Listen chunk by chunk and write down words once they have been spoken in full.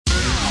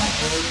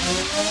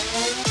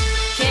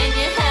Can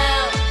you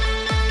help?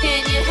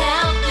 Can you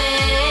help me?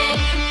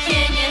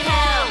 Can you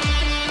help?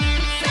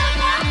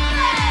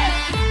 Self-helpless!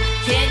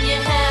 Can you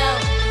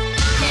help?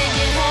 Can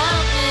you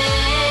help me?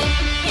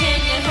 Can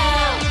you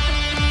help?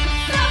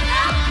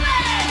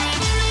 Self-helpless!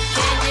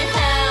 Can you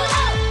help?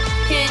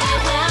 Can you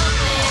help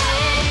me?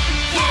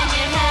 Can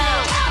you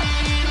help?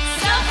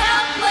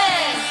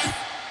 Self-helpless!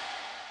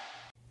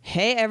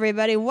 Hey,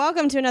 everybody.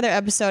 Welcome to another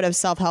episode of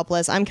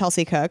Self-Helpless. I'm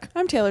Kelsey Cook,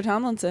 I'm Taylor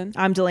Tomlinson.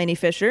 I'm Delaney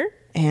Fisher.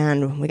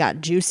 and we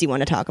got juicy one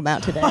to talk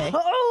about today.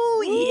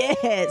 Oh,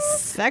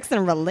 yes. Sex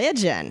and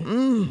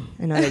religion.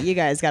 I know that you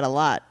guys got a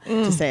lot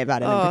to say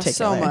about it in Oh,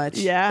 particular. so much.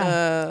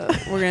 Yeah.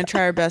 We're going to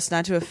try our best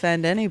not to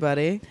offend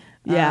anybody.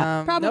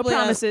 Yeah. Probably no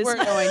promises. We're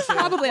going to.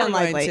 Probably We're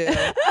going unlikely.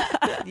 to.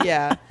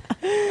 Yeah.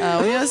 We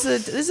know this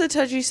is a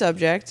touchy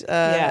subject.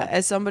 Yeah.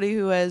 As somebody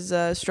who has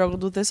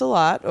struggled with this a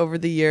lot over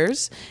the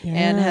years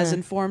and has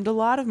informed a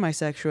lot of my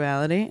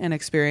sexuality and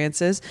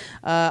experiences,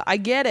 I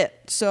get it.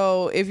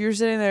 So if you're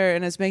sitting there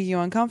and it's making you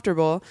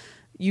uncomfortable,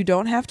 you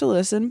don't have to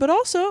listen. But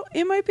also,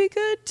 it might be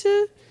good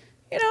to,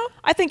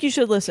 I think you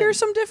should listen. hear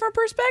some different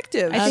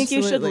perspectives. I think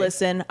you should Absolutely.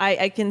 listen.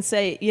 I can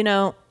say,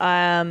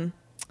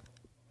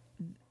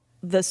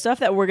 the stuff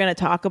that we're going to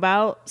talk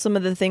about, some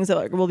of the things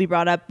that will be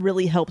brought up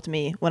really helped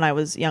me when I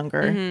was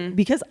younger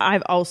because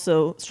I've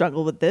also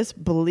struggled with this.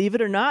 Believe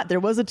it or not, there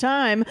was a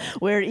time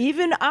where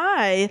even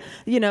I,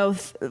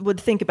 would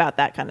think about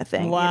that kind of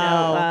thing.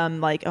 Wow.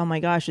 Like, oh my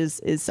gosh,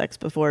 is sex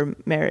before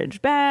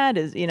marriage bad?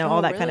 Is,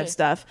 all that kind of really?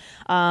 stuff.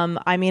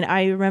 I mean,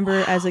 I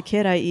remember as a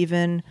kid, I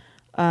even...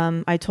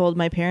 I told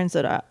my parents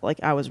that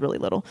I was really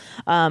little,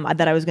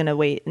 that I was going to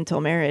wait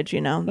until marriage,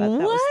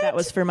 that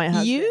was for my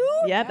husband. You?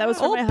 Yeah, that was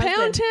for Old my husband.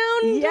 Pound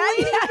Town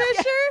Delaney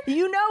Fisher?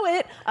 You know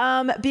it.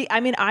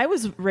 I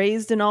was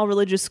raised in all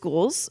religious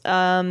schools.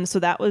 So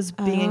that was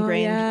being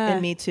ingrained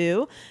in me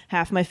too.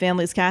 Half my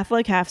family's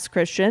Catholic, half's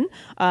Christian.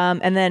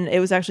 And then it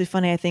was actually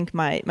funny. I think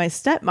my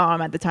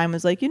stepmom at the time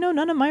was like,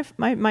 none of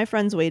my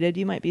friends waited.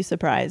 You might be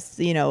surprised.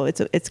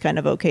 It's kind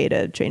of okay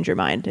to change your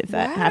mind if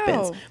that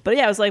happens. But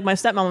yeah, it was like my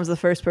stepmom was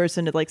the first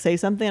person to say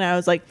something. And I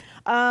was like,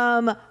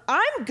 I'm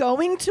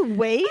going to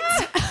wait,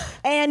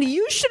 and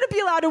you shouldn't be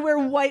allowed to wear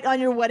white on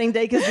your wedding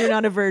day because you're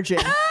not a virgin.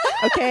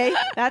 Okay,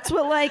 that's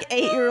what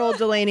 8-year-old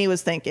Delaney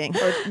was thinking,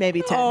 or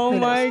maybe 10. Oh who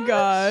knows? my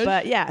gosh.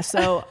 But yeah,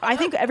 so I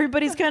think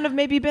everybody's kind of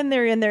maybe been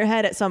there in their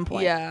head at some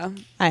point. Yeah.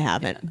 I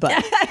haven't, but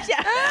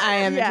I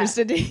am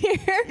interested to hear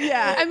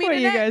I mean, what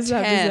you and at guys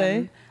have to 10,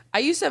 say. I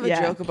used to have a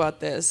Yeah. joke about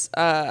this,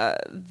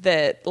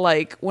 that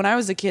when I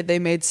was a kid, they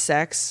made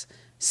sex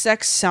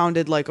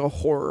sounded like a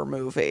horror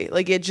movie.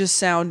 It just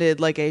sounded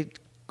like a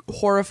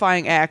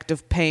horrifying act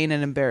of pain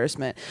and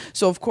embarrassment.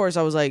 So of course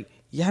I was like,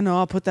 yeah, no,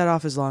 I'll put that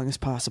off as long as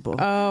possible.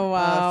 Oh,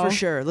 wow. For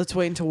sure. Let's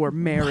wait until we're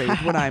married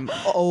when I'm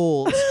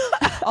old.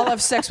 I'll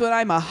have sex when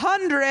I'm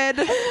 100.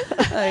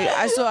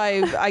 So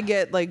I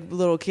get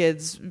little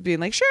kids being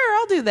like, sure,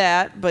 I'll do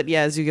that. But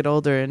yeah, as you get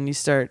older and you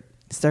start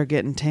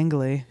getting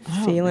tingly.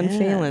 Feeling man.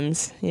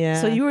 feelings. Yeah.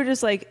 So you were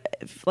just from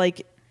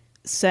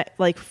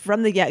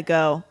the get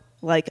go,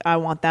 I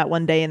want that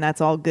one day, and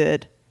that's all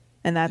good.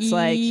 And that's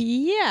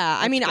yeah.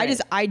 I mean,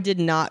 great. I did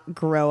not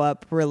grow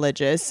up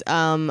religious.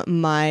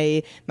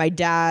 My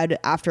dad,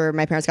 after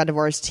my parents got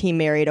divorced, he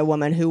married a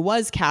woman who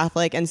was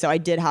Catholic, and so I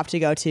did have to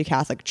go to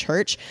Catholic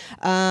church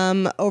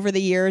over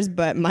the years.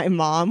 But my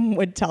mom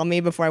would tell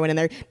me before I went in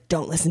there,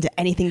 don't listen to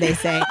anything they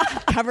say.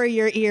 Cover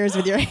your ears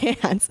with your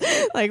hands,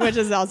 which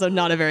is also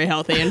not a very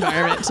healthy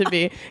environment to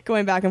be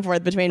going back and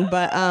forth between.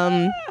 But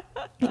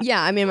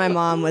yeah, I mean, my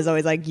mom was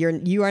always like,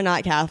 you are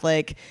not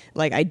Catholic.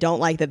 I don't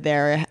like that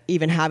they're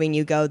even having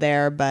you go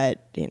there,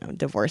 but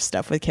divorce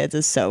stuff with kids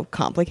is so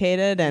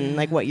complicated, and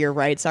what your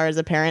rights are as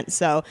a parent.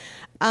 So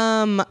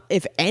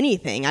if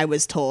anything, I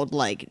was told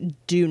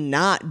do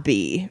not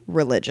be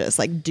religious,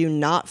 do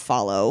not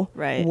follow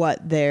what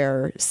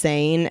they're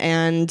saying.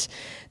 And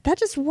that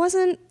just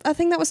wasn't a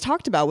thing that was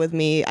talked about with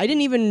me. I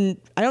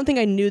don't think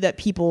I knew that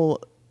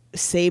people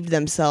saved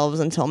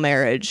themselves until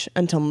marriage,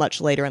 until much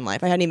later in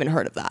life. I hadn't even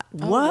heard of that.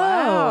 Whoa,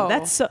 wow.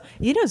 that's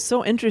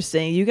so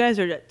interesting. You guys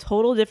are at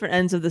total different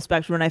ends of the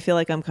spectrum, and I feel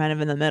like I'm kind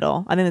of in the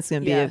middle. I think it's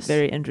going to be a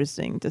very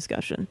interesting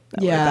discussion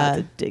that we're about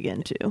to dig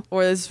into.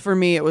 Or for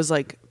me, it was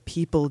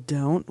people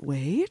don't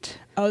wait.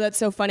 Oh, that's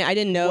so funny. I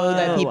didn't know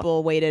that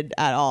people waited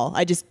at all.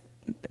 I just,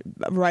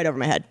 right over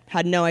my head,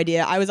 had no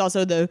idea. I was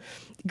also the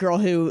girl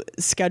who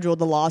scheduled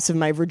the loss of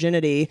my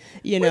virginity,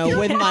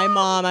 with my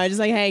mom. I was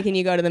just like, hey, can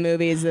you go to the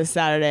movies this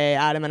Saturday?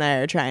 Adam and I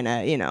are trying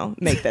to,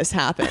 make this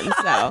happen.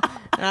 So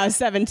and I was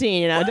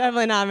 17,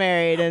 definitely not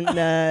married. And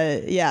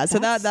so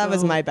that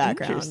was my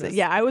background.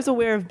 Yeah, I was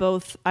aware of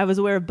both. I was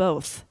aware of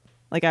both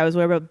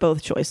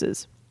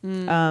choices.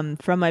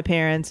 From my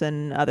parents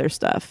and other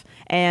stuff.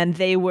 And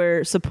they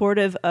were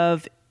supportive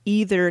of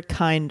either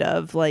kind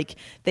of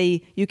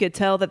you could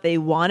tell that they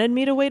wanted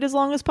me to wait as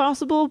long as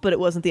possible, but it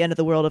wasn't the end of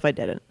the world if I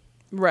didn't.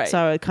 Right.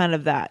 So kind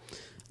of that.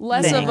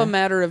 Less thing. of a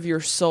matter of your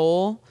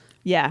soul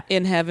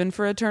in heaven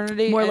for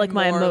eternity. More and like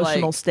my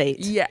emotional state.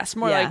 Yes.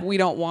 More Yeah. like we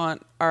don't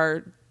want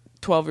our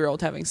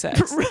 12-year-old having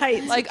sex.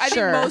 Right. Like, I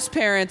Sure. think most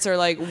parents are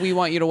like, we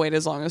want you to wait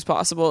as long as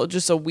possible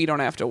just so we don't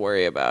have to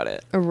worry about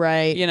it.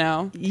 Right. You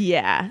know?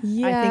 Yeah. I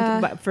Yeah.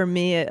 think for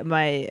me,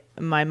 my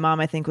mom,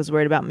 I think, was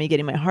worried about me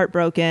getting my heart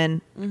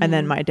broken. And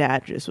then my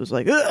dad just was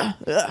like, ugh,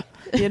 ugh,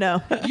 you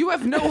know. You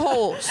have no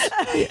holes.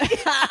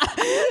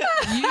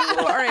 You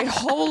are a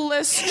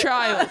holeless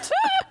child.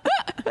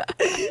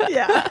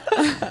 Yeah.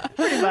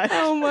 Pretty much.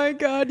 Oh my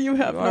God, you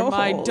have You are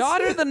my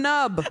daughter, the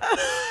nub.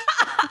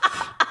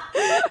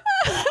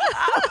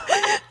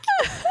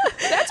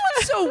 That's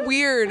what's so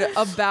weird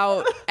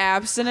about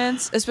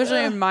abstinence,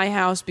 especially in my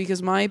house,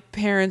 because my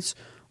parents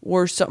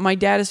were my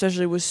dad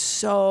especially was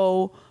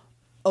so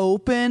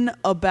open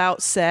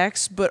about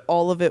sex, but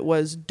all of it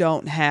was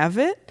don't have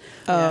it.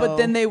 But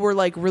then they were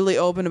like really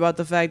open about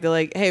the fact that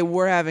like, hey,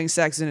 we're having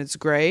sex and it's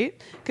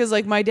great. Because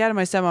like my dad and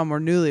my stepmom were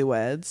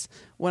newlyweds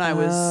when I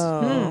was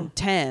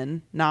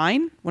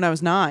 9, when I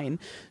was 9.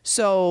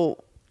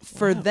 So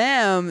for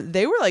them,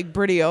 they were like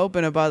pretty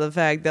open about the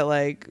fact that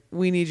like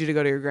we need you to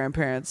go to your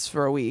grandparents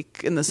for a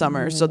week in the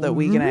summer so that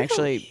we can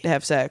actually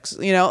have sex.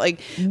 You know,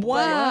 like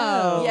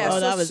Wow. yeah, Oh, so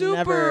that was super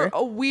never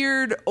a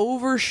weird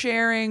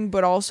oversharing,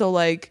 but also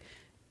like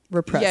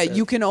repressive. yeah,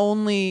 you can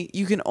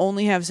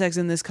only have sex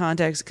in this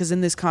context because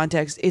in this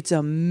context it's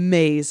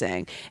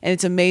amazing, and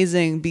it's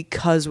amazing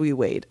because we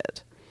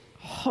waited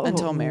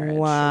until marriage.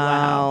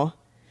 Wow.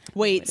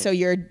 Wait, so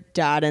your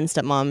dad and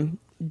stepmom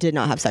did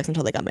not have sex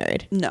until they got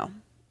married? No,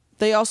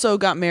 they also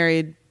got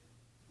married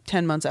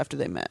 10 months after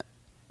they met,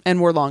 and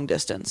were long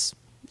distance.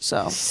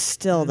 So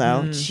Still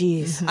though,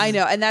 jeez. I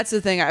know, and that's the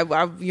thing. I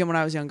when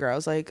I was younger, I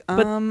was like,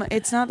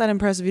 it's not that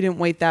impressive. You didn't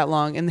wait that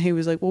long. And he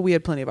was like, well, we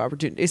had plenty of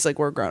opportunities. Like,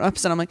 we're grown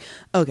ups, and I'm like,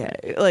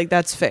 okay, like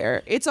that's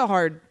fair. It's a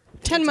hard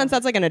 10 months,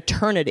 that's like an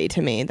eternity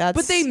to me. That's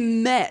But they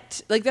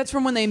met. Like, that's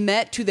from when they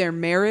met to their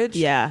marriage.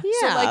 Yeah. So,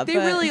 Yeah, like, they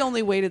but- really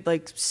only waited,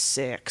 like,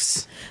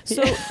 6.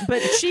 So, but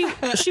she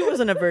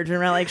wasn't a virgin,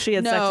 right? Like she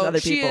had sex with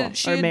other people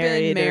she or had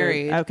married. been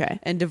married Okay.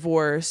 and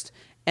divorced.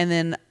 And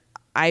then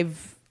I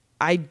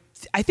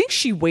think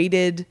she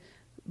waited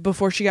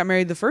before she got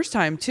married the first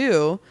time,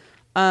 too,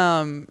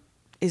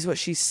 is what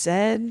she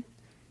said.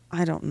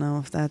 I don't know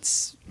if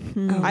that's...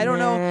 I don't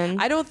know.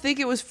 I don't think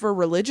it was for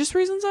religious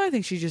reasons, though. I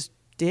think she just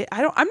did.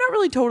 I'm not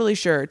really totally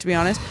sure, to be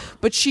honest.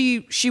 But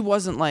she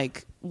wasn't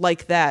like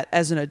that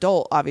as an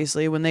adult.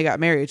 Obviously, when they got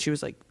married, she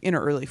was like in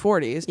her early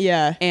 40s.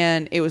 Yeah.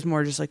 And it was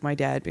more just like my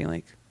dad being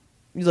like,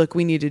 "Look,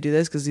 we need to do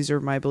this because these are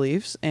my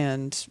beliefs,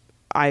 and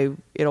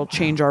it'll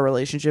change our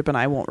relationship, and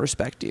I won't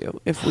respect you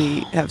if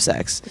we have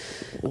sex."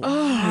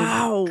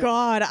 Oh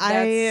God,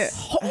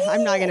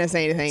 I'm not gonna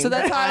say anything. So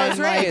that's how I was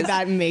I'm like, raised.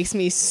 that makes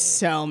me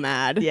so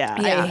mad. Yeah.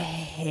 I Yeah.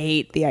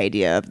 hate the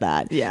idea of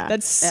that. Yeah.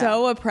 That's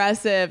so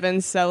oppressive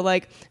and so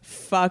like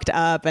fucked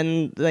up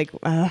and like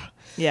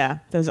Yeah.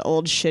 those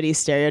old shitty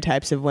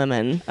stereotypes of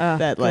women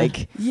that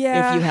like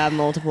Yeah. if you have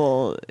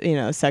multiple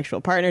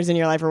sexual partners in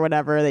your life or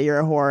whatever that you're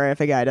a whore.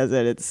 If a guy does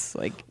it, it's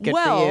like good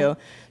for you.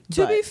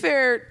 To But- be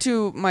fair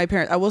to my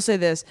parents, I will say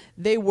this: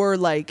 they were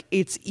like,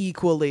 it's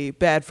equally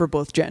bad for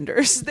both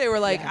genders. They were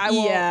like,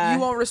 Yeah. you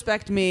won't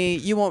respect me,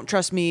 you won't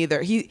trust me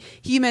either. He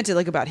meant it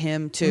like about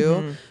him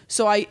too.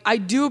 So I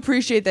do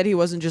appreciate that he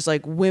wasn't just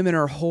like women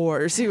are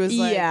whores. He was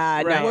like,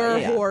 Yeah, no, we're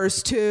yeah.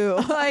 whores too.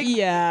 Like,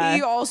 Yeah.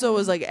 he also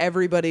was like,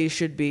 everybody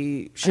should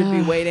be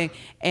waiting.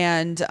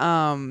 And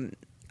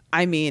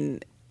I mean,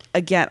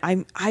 again,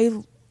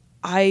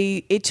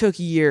 it took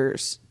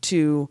years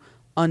to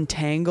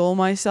untangle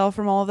myself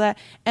from all of that.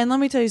 And let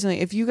me tell you something,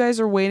 if you guys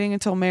are waiting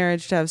until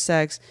marriage to have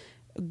sex,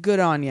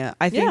 good on you.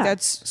 I think Yeah.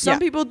 that's some Yeah.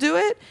 people do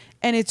it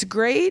and it's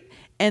great.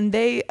 And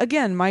they,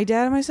 again, my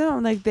dad and my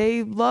son, like,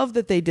 they love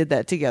that they did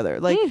that together.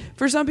 Like,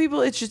 for some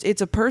people,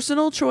 it's a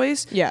personal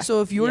choice. Yeah.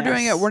 So if you're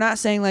doing it, we're not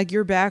saying like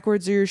you're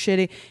backwards or you're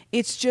shitty.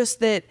 It's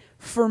just that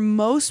for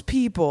most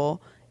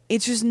people,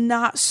 it's just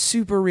not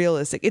super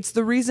realistic. It's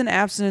the reason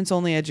abstinence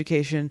only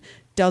education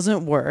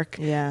doesn't work.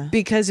 Yeah.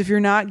 Because if you're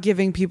not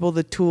giving people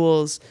the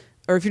tools,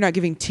 or if you're not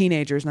giving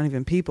teenagers, not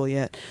even people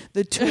yet,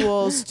 the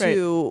tools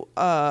to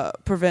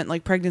prevent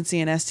like pregnancy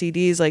and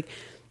STDs, like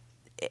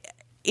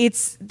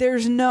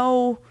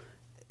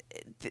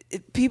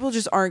people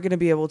just aren't going to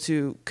be able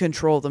to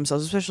control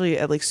themselves, especially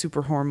at like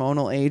super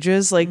hormonal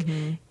ages. Like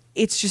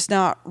it's just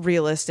not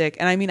realistic.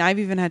 And I mean, I've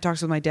even had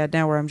talks with my dad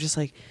now where I'm just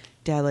like,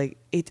 Dad, like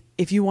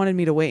if you wanted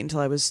me to wait until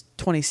I was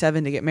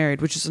 27 to get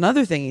married, which is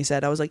another thing he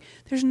said, I was like,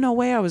 there's no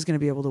way I was going to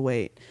be able to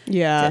wait.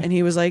 Yeah. And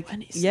he was like,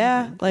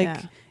 yeah, like,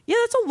 yeah,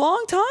 that's a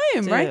long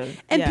time, right? Dude,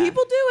 And yeah.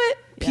 people do it.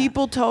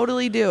 People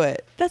totally do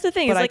it. That's the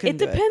thing. But It's I like it couldn't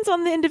do it. depends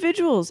on the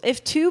individuals.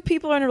 If two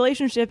people are in a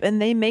relationship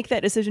and they make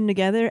that decision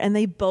together and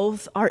they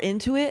both are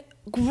into it,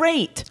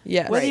 great.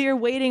 Yes. Whether Right. you're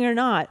waiting or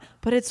not.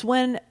 But it's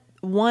when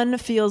one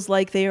feels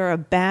like they are a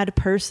bad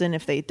person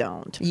if they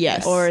don't.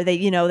 Yes. Or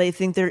they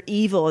think they're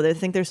evil, or they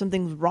think there's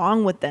something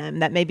wrong with them,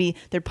 that maybe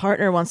their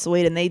partner wants to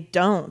wait and they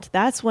don't.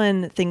 That's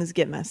when things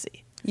get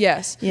messy.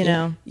 Yes. You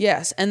know?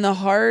 Yes. And the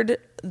hard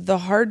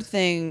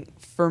thing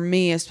for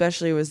me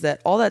especially was that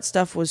all that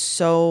stuff was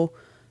so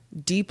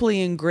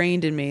deeply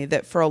ingrained in me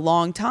that for a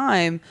long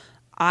time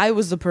I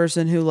was the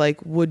person who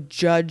like would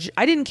judge.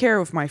 I didn't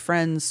care if my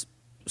friends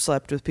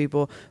slept with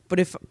people, but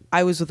if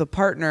I was with a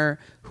partner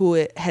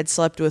who had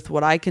slept with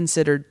what I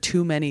considered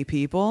too many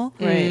people,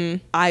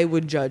 I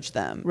would judge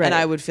them. Right. And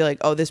I would feel like,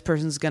 oh, this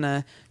person's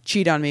gonna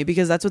cheat on me,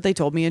 because that's what they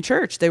told me in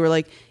church. They were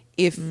like,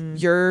 if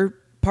your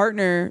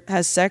partner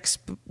has sex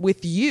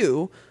with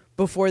you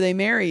before they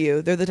marry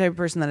you, they're the type of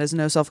person that has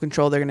no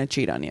self-control. They're gonna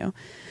cheat on you.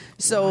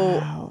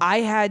 So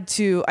I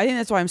think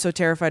that's why I'm so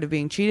terrified of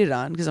being cheated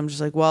on, because I'm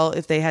just like, well,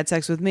 if they had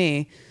sex with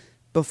me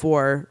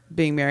before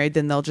being married,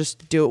 then they'll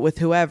just do it with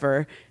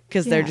whoever,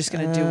 because they're just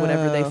going to do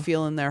whatever they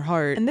feel in their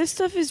heart. And this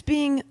stuff is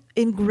being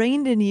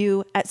ingrained in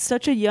you at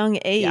such a young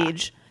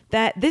age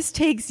that this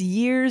takes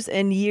years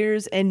and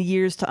years and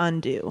years to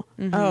undo.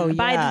 Oh, yeah.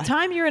 By the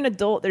time you're an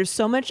adult, there's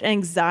so much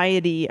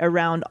anxiety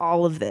around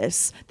all of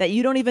this that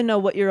you don't even know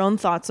what your own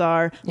thoughts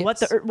are, what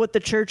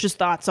the church's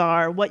thoughts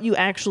are, what you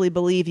actually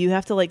believe. You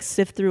have to like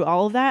sift through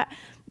all of that.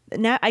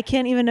 Now I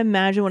can't even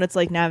imagine what it's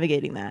like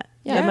navigating that.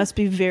 Yeah. It must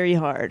be very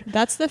hard.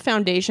 That's the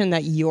foundation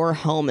that your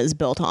home is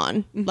built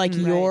on. Like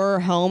your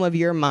home of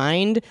your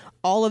mind,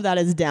 all of that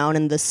is down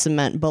in the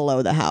cement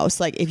below the house.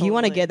 Like if you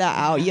want to get that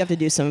out, you have to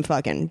do some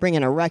fucking bring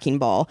in a wrecking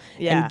ball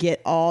and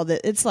get all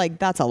the. It's like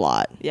that's a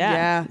lot.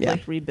 Yeah. Yeah.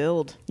 Like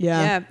rebuild.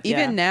 Yeah.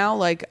 Even now,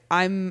 like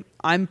I'm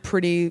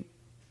pretty,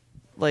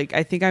 like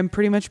I think I'm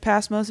pretty much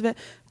past most of it,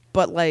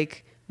 but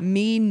like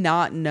me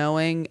not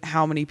knowing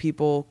how many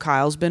people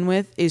Kyle's been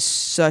with is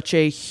such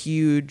a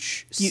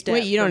huge step.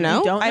 Wait, you don't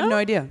know? don't I have know? no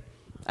idea.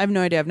 I've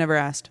never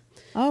asked.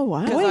 Oh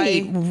wow.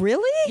 Wait,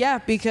 really? Yeah,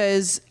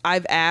 because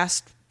I've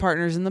asked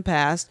partners in the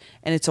past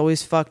and it's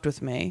always fucked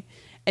with me.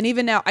 And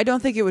even now, I don't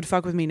think it would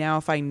fuck with me now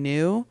if I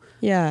knew.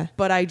 Yeah.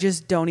 But I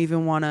just don't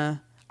even want to.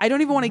 I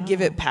don't even want to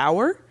give it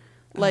power.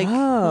 Like,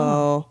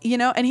 you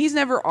know, and he's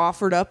never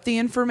offered up the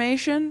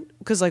information,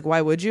 because like,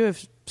 why would you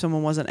if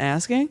someone wasn't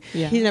asking?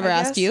 Yeah. He's never I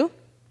asked guess. you?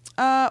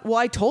 Well,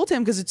 I told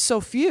him because it's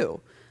so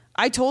few.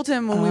 I told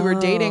him when we were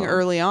dating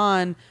early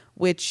on,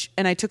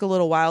 and I took a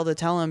little while to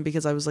tell him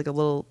because I was like a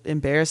little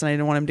embarrassed and I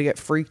didn't want him to get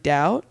freaked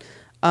out.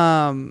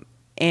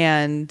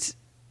 And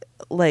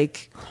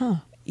like,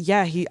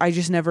 I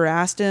just never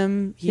asked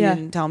him. He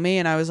didn't tell me.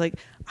 And I was like,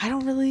 I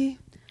don't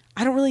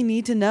really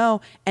need to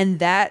know. And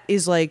that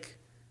is like,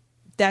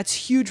 that's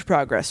huge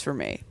progress for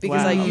me,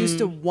 because I used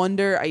to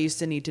wonder, I used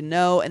to need to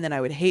know, and then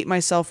I would hate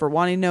myself for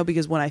wanting to know,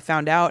 because when I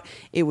found out,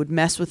 it would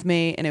mess with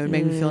me and it would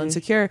make me feel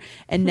insecure.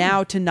 And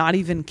now to not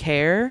even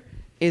care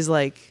is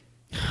like,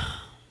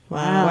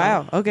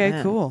 wow. Okay,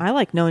 Man, cool. I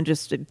like knowing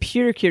just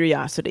pure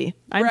curiosity.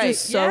 I'm Right,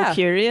 just so yeah.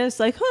 curious,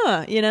 like,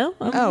 you know?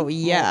 Oh,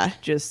 yeah.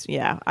 Just,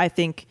 I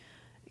think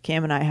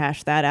Cam and I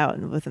hashed that out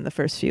within the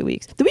first few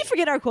weeks. Did we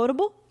forget our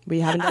quotable? We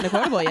haven't done a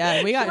quotable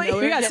yet. We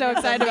got so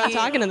excited about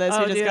talking to this. Oh,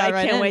 We just dude, got I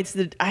right can't in.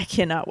 wait. I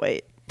cannot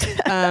wait.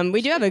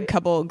 We do have a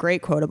couple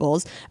great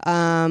quotables.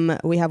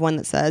 We have one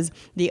that says,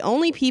 "The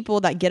only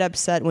people that get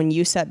upset when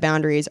you set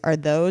boundaries are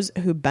those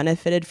who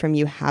benefited from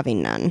you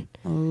having none."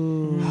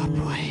 Oh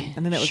boy,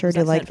 And then sure was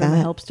do that like sent from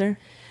that. a helpster.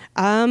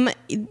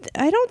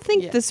 I don't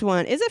think this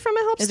one is it from a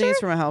helpster. I think it's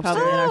from a helpster.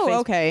 Probably in our Oh, Facebook.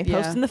 okay.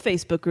 Yeah. Post in the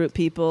Facebook group,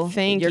 people.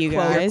 Thank Your you,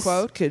 quote. guys. Your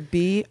quote could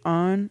be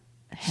on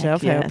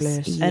Self Yes.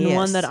 Helpless. And Yes.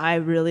 one that I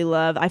really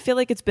love. I feel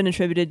like it's been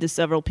attributed to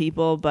several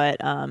people, but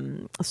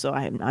so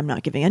I'm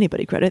not giving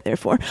anybody credit.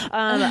 Therefore,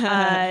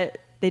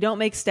 they don't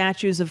make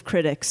statues of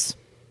critics.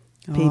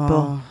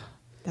 People,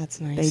 That's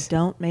they nice.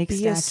 don't make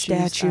Be a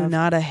statues statue, of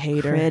not a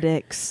hater.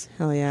 critics.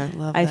 Hell yeah.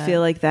 Love I that. feel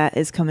like that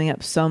is coming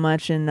up so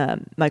much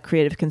in my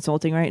creative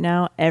consulting right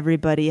now.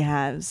 Everybody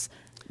has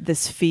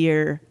this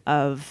fear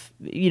of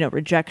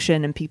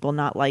rejection and people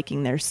not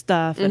liking their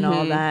stuff and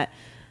all that,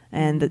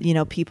 and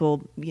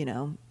people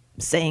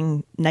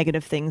saying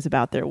negative things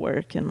about their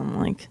work, and I'm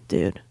like,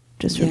 dude,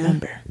 just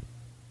remember,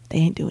 they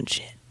ain't doing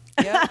shit.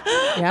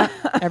 Yeah.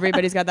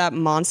 Everybody's got that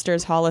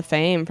Monsters Hall of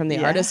Fame from the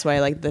Yeah. Artist's Way,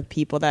 like the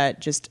people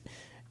that just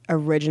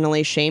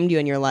originally shamed you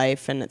in your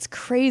life, and it's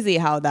crazy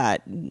how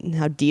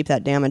deep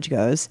that damage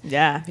goes.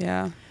 Yeah.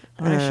 Yeah.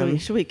 All right,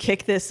 should we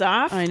kick this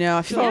off? I know.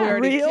 I feel like For we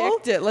already real?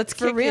 kicked it. Let's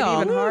For kick real.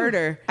 it even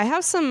harder. I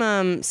have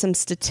some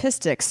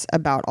statistics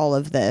about all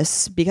of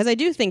this, because I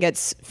do think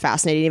it's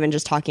fascinating, even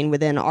just talking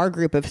within our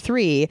group of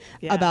 3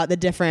 Yeah. about the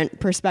different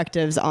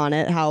perspectives on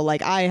it. How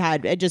like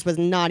it just was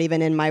not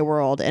even in my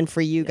world, and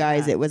for you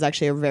guys, it was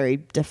actually a very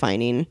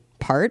defining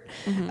part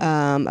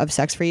of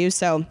sex for you.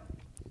 So.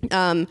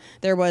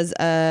 There was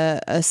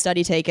a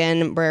study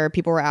taken where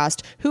people were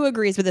asked who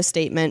agrees with the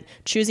statement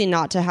choosing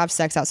not to have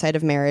sex outside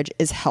of marriage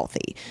is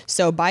healthy.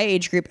 So by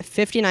age group,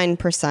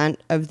 59%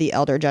 of the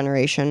elder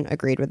generation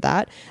agreed with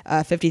that.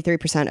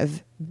 53%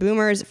 of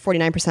boomers,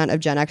 49% of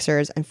Gen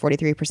Xers, and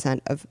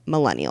 43% of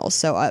millennials.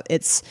 So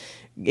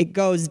it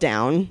goes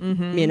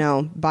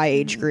down, by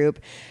age group.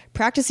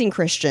 Practicing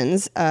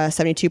Christians,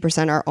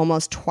 72% are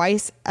almost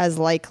twice as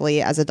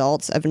likely as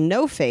adults of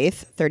no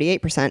faith,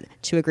 38%,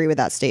 to agree with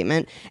that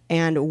statement.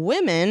 And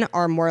women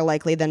are more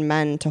likely than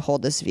men to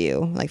hold this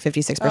view, like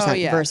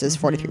 56% versus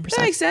 43%.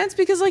 That makes sense,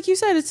 because like you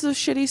said, it's those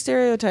shitty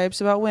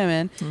stereotypes about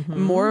women.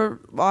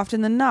 More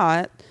often than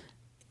not,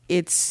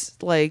 it's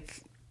like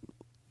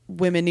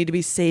women need to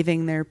be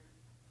saving their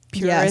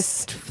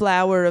Yes. purest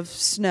flower of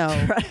snow.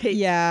 Right.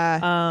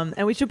 Yeah.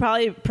 And we should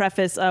probably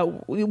preface,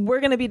 we're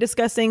going to be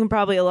discussing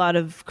probably a lot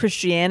of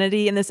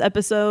Christianity in this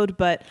episode,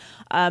 but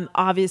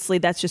obviously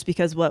that's just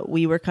because what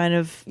we were kind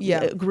of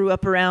grew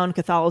up around,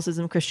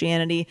 Catholicism,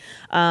 Christianity.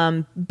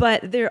 But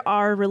there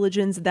are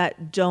religions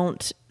that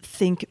don't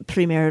think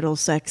premarital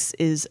sex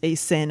is a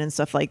sin and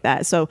stuff like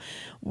that. So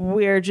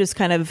we're just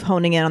kind of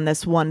honing in on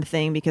this one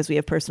thing because we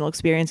have personal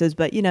experiences.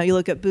 But, you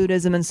look at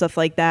Buddhism and stuff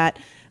like that.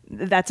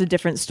 That's a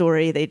different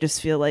story. They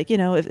just feel like,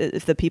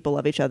 if the people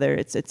love each other,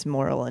 it's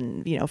moral.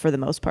 And, for the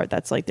most part,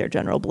 that's like their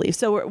general belief.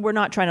 So we're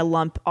not trying to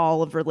lump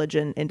all of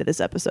religion into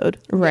this episode.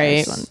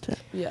 Right.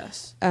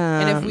 Yes.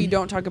 And if we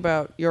don't talk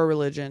about your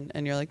religion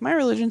and you're like, my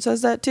religion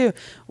says that too.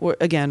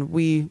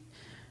 None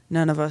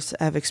of us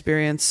have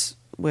experience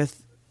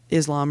with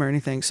Islam or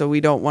anything. So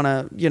we don't want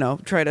to,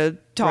 try to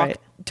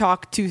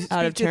talk to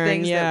Out of speak to turn,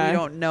 things that we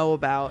don't know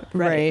about.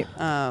 Right.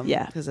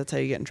 Because that's how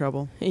you get in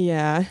trouble.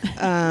 Yeah.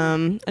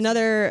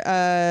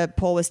 Another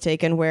poll was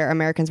taken where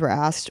Americans were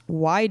asked,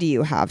 why do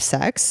you have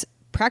sex?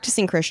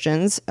 Practicing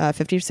Christians,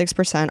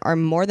 56%, are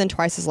more than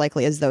twice as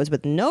likely as those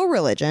with no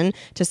religion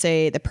to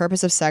say the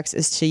purpose of sex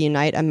is to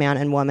unite a man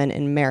and woman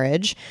in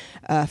marriage.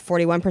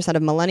 41%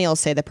 of millennials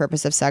say the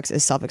purpose of sex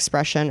is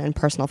self-expression and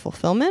personal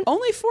fulfillment.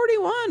 Only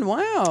 41.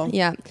 Wow.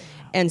 Yeah.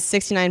 And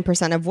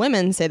 69% of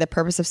women say the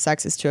purpose of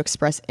sex is to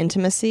express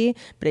intimacy,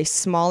 but a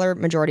smaller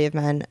majority of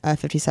men,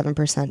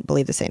 57%,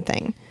 believe the same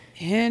thing.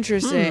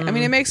 Interesting. I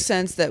mean, it makes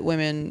sense that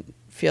women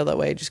feel that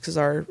way just because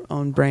our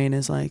own brain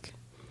is like,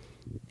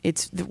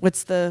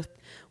 what's the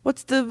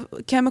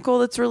chemical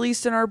that's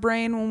released in our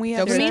brain when we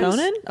have sex?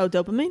 Serotonin? Oh,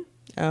 dopamine?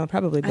 Oh,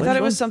 probably. I thought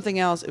it was something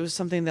else. It was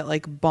something that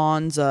like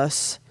bonds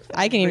us.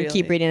 I can even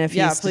keep reading a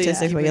few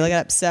statistics while you look it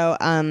up. So,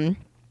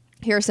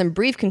 here are some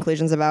brief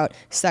conclusions about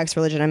sex,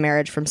 religion, and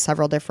marriage from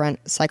several different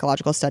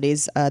psychological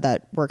studies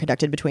that were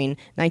conducted between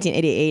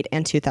 1988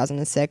 and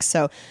 2006.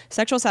 So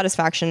sexual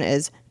satisfaction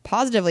is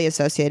positively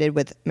associated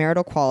with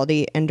marital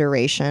quality and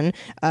duration.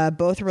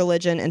 Both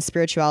religion and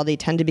spirituality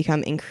tend to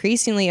become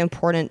increasingly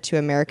important to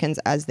Americans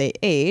as they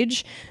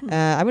age.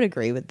 I would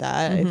agree with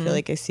that. I feel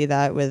like I see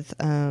that with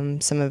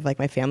some of like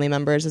my family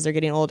members as they're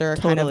getting older,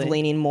 kind of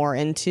leaning more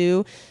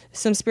into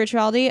some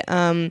spirituality.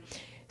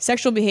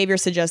 Sexual behavior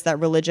suggests that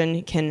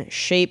religion can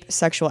shape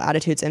sexual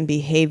attitudes and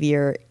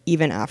behavior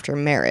even after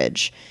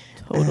marriage.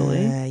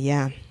 Totally.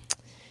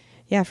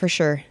 Yeah, for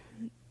sure.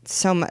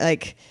 So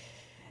like,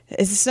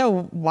 it's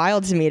so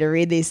wild to me to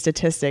read these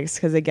statistics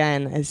because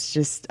again, it's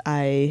just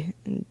I'm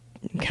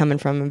coming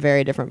from a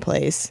very different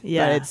place.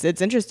 Yeah, but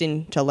it's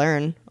interesting to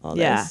learn all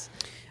this.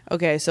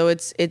 Okay, so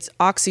it's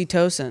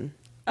oxytocin.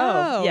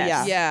 Oh,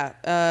 yes.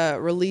 Yeah,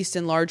 released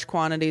in large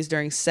quantities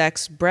during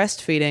sex,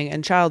 breastfeeding,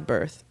 and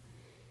childbirth.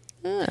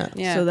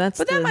 Yeah, So that's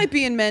but that might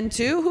be in men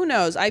too. Who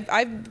knows?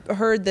 I've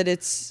heard that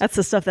it's that's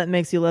the stuff that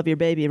makes you love your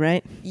baby,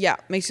 right?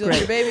 makes you love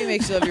your baby,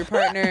 makes you love your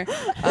partner,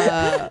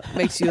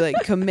 makes you like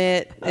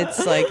commit.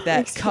 It's like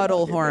that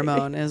cuddle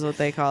hormone is what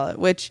they call it.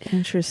 Which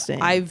Interesting.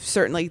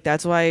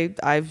 that's why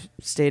I've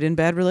stayed in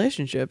bad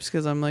relationships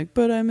because I'm like,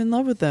 but I'm in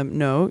love with them.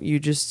 No, you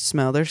just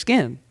smell their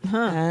skin.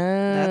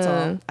 That's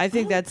all. I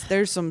think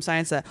there's some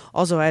science that.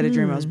 Also, I had a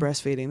dream I was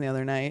breastfeeding the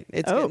other night.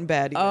 It's getting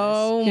bad. You guys.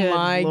 Oh Good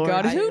my Lord.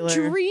 God! Who Tyler.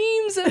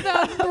 dreams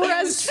about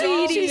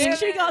breastfeeding?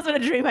 She calls it a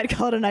dream. I'd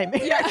call it a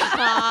nightmare.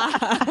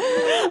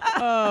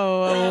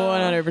 Oh,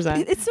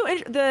 100%. It's so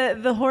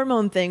the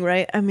hormone thing,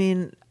 right? I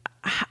mean,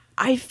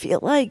 I feel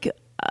like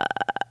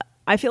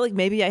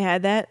maybe I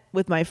had that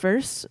with my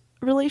first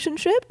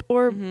relationship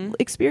or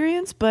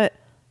experience, but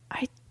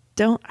I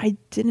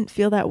didn't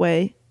feel that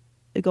way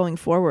going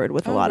forward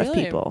with a lot of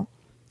people.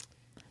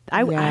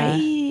 I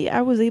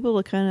was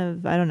able to kind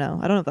of, I don't know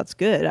if that's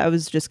good. I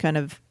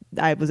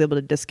was able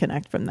to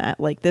disconnect from that.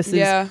 Like this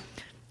is,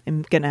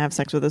 I'm going to have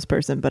sex with this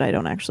person, but I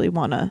don't actually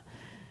want to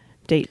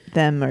date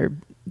them or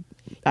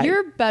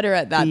You're better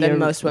at that than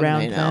most women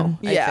I know. them.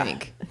 I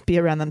think. Be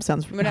around them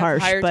sounds Women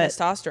harsh, have higher but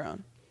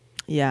testosterone.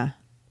 yeah.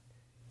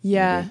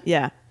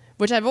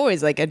 Which I've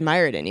always like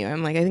admired in you.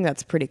 I'm like, I think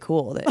that's pretty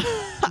cool that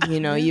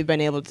you've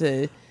been able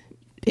to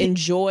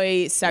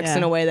enjoy sex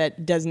in a way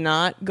that does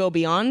not go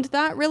beyond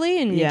that really,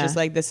 and you're just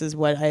like, this is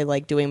what I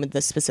like doing with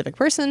this specific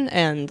person,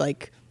 and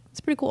like it's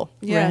pretty cool.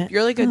 Yeah, Right.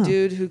 you're like a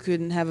dude who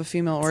couldn't have a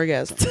female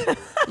orgasm.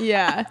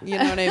 Yeah. You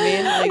know what I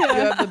mean? Like you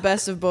have the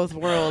best of both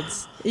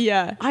worlds.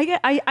 Yeah.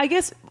 I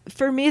guess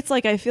for me, it's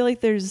like I feel like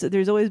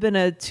there's always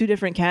been two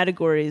different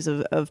categories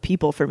of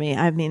people for me.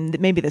 I mean,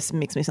 maybe this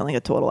makes me sound like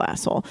a total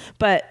asshole,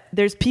 but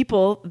there's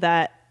people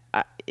that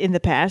in the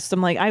past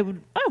I'm like I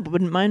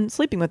wouldn't mind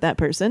sleeping with that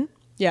person.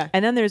 Yeah.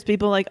 And then there's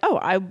people like, oh,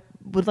 I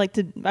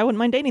wouldn't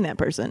mind dating that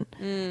person.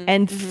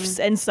 And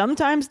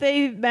sometimes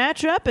they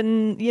match up,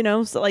 and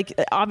so like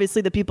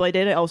obviously the people I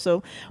dated I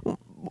also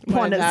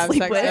want to have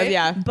sleep sex with. with,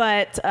 yeah.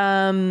 But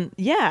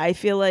I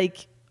feel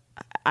like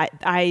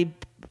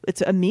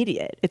it's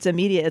immediate.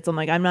 I'm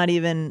like, I'm not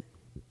even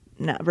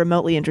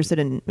remotely interested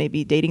in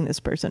maybe dating this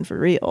person for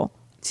real.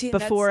 See,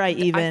 before I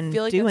even I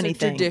feel like do that's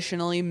anything. a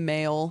traditionally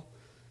male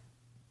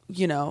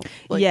you know,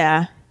 like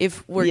Yeah.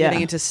 if we're Yeah.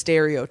 getting into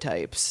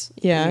stereotypes.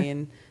 Yeah. I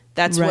mean,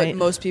 that's Right. what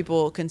most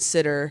people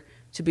consider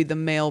to be the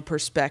male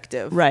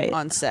perspective Right.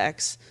 on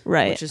sex.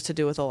 Right. Which is to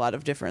do with a lot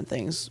of different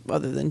things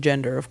other than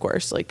gender, of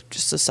course, like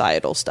just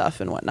societal stuff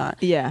and whatnot.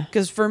 Yeah.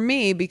 Because for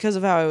me, because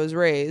of how I was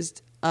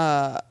raised,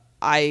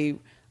 I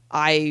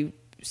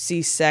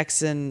see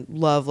sex and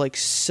love like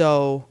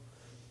so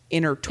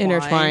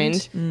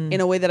intertwined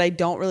in a way that I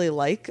don't really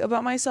like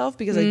about myself,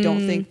 because I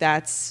don't think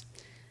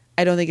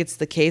it's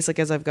the case. Like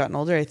as I've gotten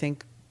older, I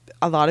think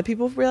a lot of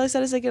people realize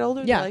that as they get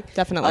older. Yeah, They're like,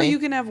 definitely. Oh, you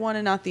can have one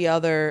and not the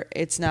other.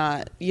 It's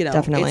not,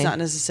 Definitely. it's not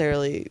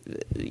necessarily,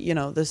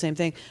 the same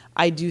thing.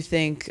 I do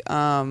think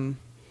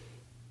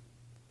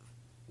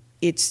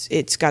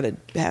it's got to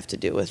have to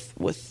do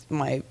with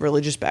my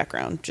religious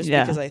background, just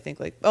Yeah. because I think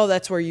like, oh,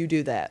 that's where you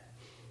do that.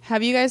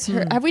 Have you guys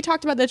heard? Have we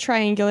talked about the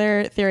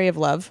triangular theory of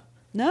love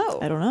No,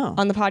 I don't know.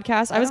 on the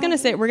podcast? I was going to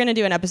say we're going to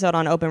do an episode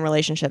on open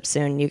relationships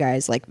soon, you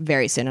guys, like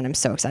very soon, and I'm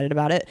so excited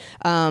about it.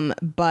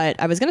 But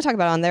I was going to talk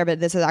about it on there, but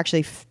this is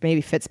actually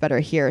maybe fits better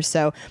here.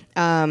 So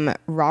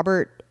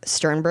Robert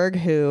Sternberg,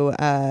 who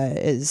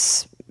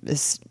is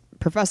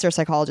professor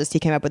psychologist, he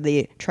came up with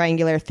the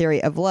triangular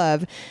theory of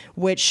love,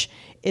 which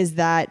is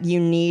that you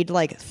need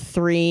like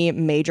 3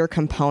 major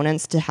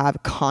components to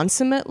have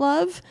consummate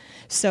love.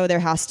 So there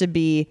has to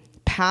be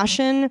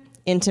passion,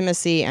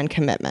 intimacy, and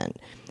commitment.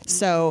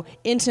 So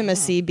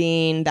intimacy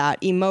being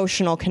that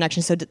emotional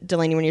connection. So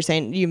Delaney, when you're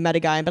saying you met a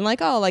guy and been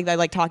like, oh, like I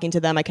like talking to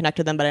them, I connect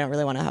with them, but I don't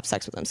really want to have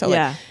sex with them. So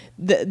Yeah.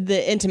 like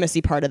the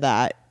intimacy part of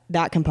that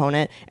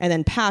component, and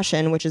then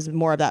passion, which is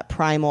more of that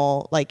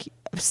primal like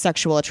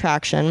sexual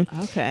attraction.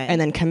 Okay. And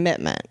then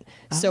commitment.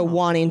 So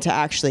wanting to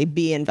actually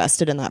be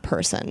invested in that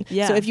person.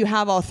 Yeah. So if you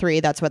have all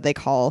 3, that's what they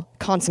call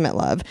consummate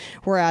love.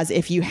 Whereas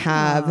if you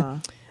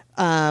have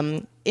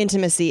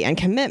intimacy and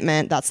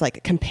commitment, that's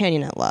like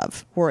companionate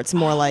love, where it's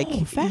more like,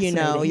 fascinating.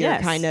 you're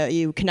Yes. kind of,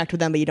 you connect with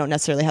them, but you don't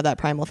necessarily have that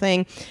primal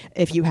thing.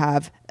 If you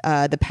have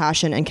the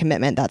passion and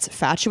commitment, that's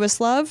fatuous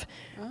love,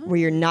 where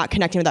you're not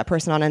connecting with that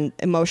person on an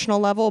emotional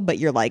level, but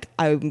you're like,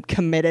 I'm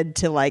committed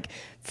to like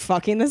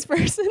fucking this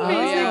person,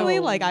 basically.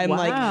 Like I'm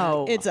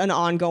wow. like, it's an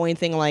ongoing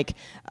thing, like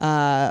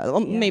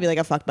maybe like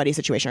a fuck buddy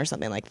situation or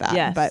something like that.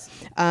 Yes. But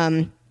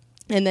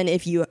and then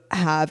if you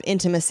have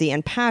intimacy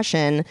and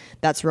passion,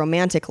 that's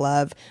romantic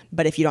love.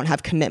 But if you don't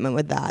have commitment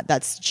with that,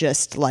 that's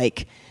just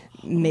like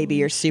maybe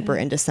you're super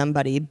into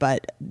somebody,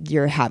 but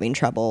you're having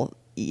trouble.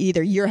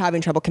 Either you're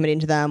having trouble committing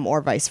to them or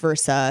vice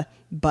versa,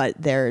 but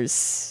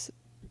there's,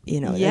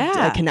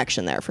 Yeah. a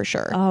connection there for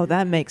sure. Oh,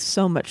 that makes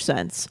so much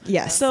sense.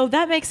 Yes. So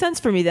that makes sense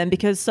for me then,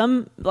 because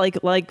some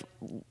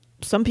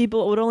some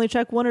people would only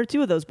check 1 or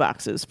 2 of those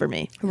boxes for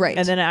me. Right.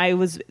 And then I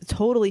was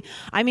totally,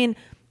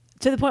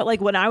 to the point, like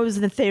when I was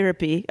in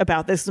therapy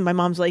about this, and my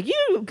mom's like,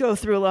 you go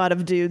through a lot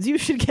of dudes, you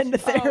should get into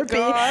therapy.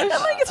 gosh. I'm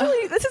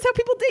like, this is how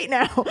people date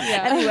now.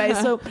 Yeah. Anyway,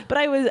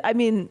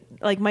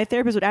 but my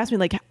therapist would ask me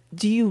like,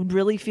 do you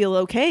really feel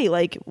okay?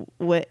 Like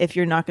if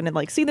you're not going to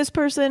like see this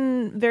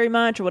person very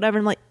much or whatever.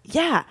 I'm like,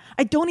 yeah,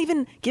 I don't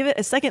even give it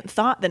a second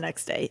thought the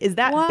next day. Is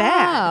that Wow.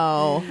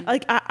 bad?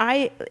 Like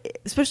I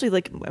especially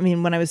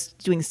when I was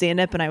doing stand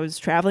up and I was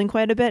traveling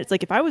quite a bit, it's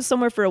like if I was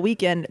somewhere for a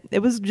weekend, it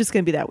was just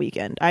going to be that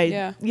weekend.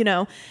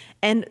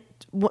 And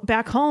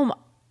back home,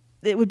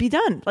 it would be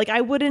done. Like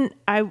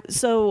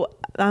so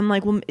I'm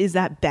like, well, is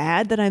that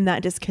bad that I'm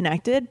that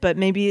disconnected? But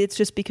maybe it's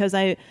just because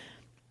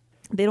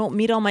they don't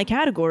meet all my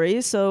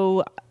categories.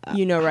 So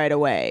right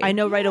away. I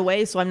know right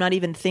away. So I'm not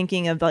even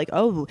thinking of like,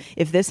 oh,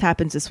 if this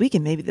happens this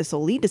weekend, maybe this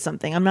will lead to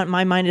something.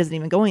 my mind isn't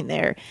even going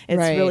there. It's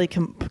Right. really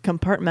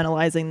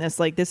compartmentalizing this.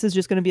 Like, this is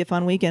just going to be a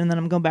fun weekend. And then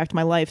I'm going back to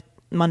my life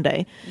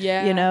Monday.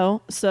 Yeah.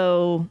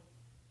 So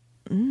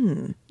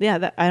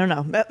I don't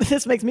know.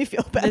 This makes me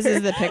feel better. This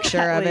is the picture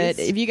At of it.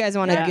 least. If you guys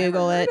want to Yeah.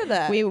 Google I've it, heard of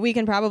that. we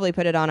can probably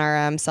put it on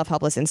our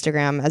self-helpless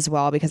Instagram as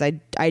well, because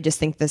I just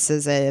think this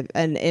is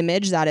an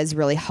image that is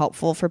really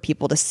helpful for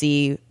people to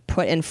see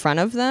put in front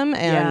of them,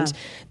 and Yeah.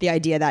 the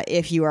idea that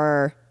if you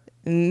are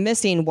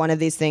missing one of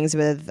these things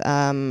with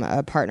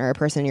a partner, a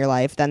person in your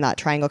life, then that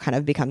triangle kind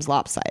of becomes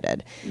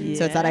lopsided.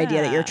 So it's that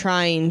idea that you're Yeah.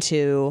 trying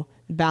to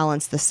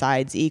balance the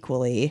sides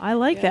equally. I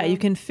like that. We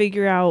can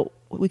figure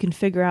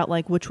out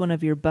like which one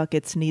of your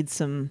buckets needs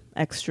some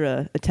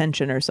extra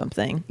attention or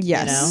something.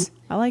 Yes.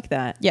 I like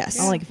that. Yes.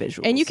 I like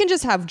visuals. And you can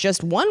just have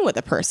just one with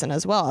a person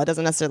as well. It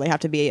doesn't necessarily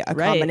have to be a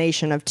Right.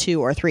 combination of 2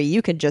 or 3.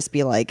 You could just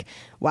be like,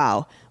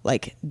 wow,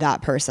 like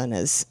that person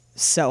is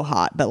so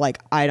hot, but like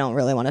I don't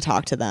really want to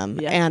talk to them,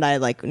 Yeah. and I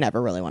like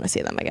never really want to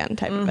see them again,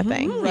 type of a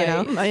thing. You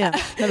know? Oh, yeah.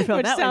 Never felt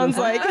Which that way sounds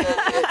before. like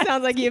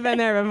sounds like you've been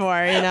there before,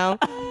 and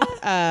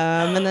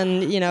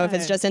then if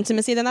it's just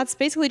intimacy, then that's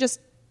basically just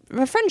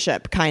a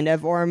friendship, kind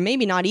of, or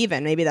maybe not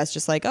even. Maybe that's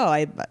just like,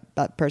 oh,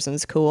 that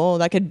person's cool.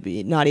 That could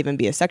be not even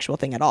be a sexual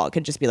thing at all. It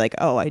could just be like,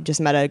 oh, I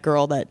just met a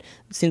girl that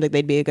seemed like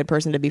they'd be a good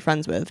person to be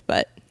friends with.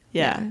 But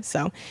Yeah.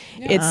 So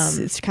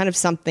it's kind of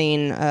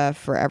something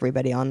for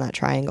everybody on that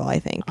triangle, I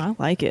think. I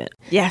like it.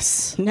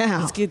 Yes. Now,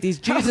 Let's get these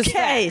Jesus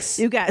Okay, facts.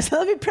 you guys,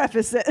 let me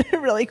preface it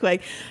really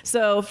quick.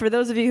 So, for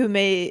those of you who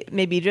may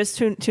be just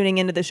tuning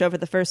into the show for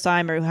the first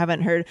time or who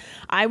haven't heard,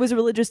 I was a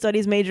religious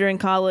studies major in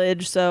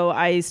college. So,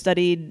 I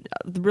studied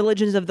the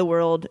religions of the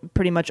world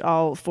pretty much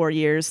all 4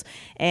 years.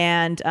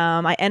 And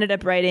I ended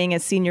up writing a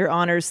senior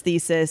honors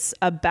thesis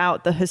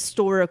about the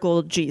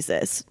historical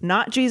Jesus,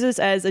 not Jesus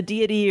as a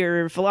deity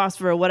or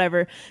philosopher or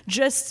whatever,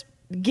 just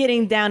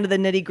getting down to the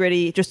nitty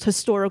gritty, just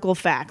historical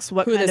facts.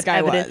 What Who kind this of guy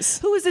evidence? was.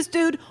 Who is this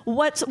dude?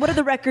 What do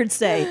the records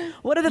say?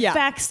 What do the Yeah.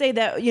 facts say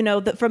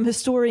that, from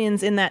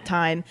historians in that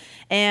time?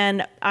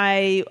 And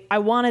I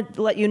want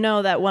to let you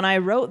know that when I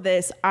wrote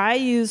this, I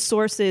use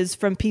sources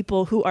from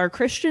people who are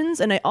Christians,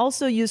 and I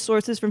also use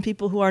sources from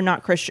people who are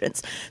not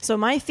Christians. So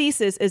my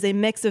thesis is a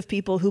mix of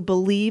people who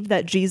believe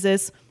that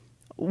Jesus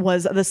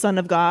was the Son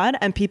of God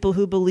and people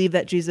who believe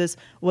that Jesus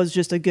was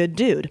just a good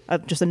dude,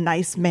 just a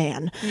nice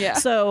man. Yeah.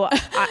 So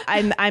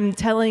I'm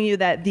telling you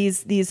that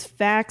these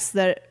facts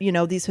that,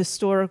 these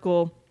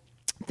historical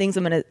things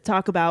I'm going to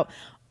talk about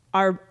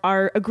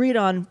are agreed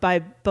on by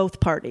both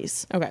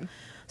parties. okay.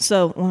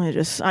 So let me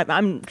just, I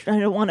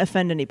don't want to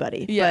offend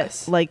anybody.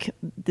 Yes. But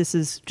this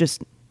is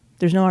just,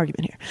 there's no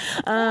argument here.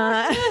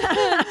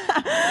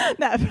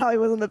 That probably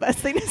wasn't the best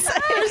thing to say.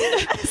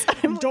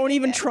 Don't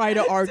even try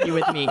to argue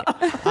with me.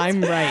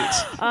 I'm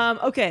right.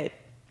 Okay.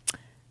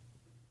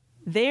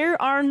 There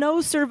are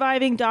no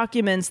surviving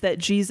documents that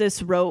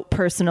Jesus wrote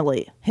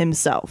personally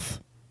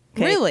himself.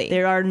 Okay? Really?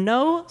 There are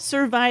no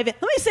surviving.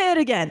 Let me say it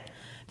again.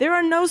 There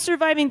are no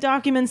surviving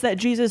documents that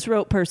Jesus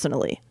wrote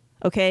personally.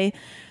 Okay?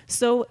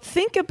 So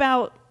think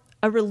about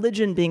a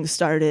religion being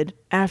started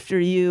after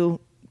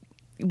you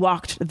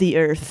walked the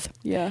earth.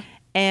 Yeah.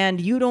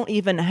 And you don't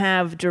even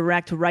have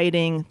direct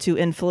writing to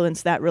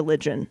influence that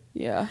religion.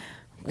 Yeah.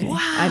 Okay? Wow.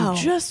 I'm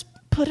just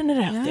putting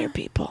it out there,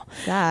 people.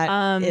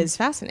 That is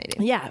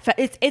fascinating. Yeah,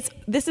 it's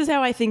this is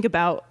how I think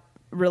about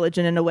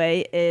religion in a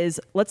way. Is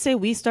let's say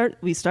we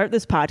start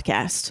this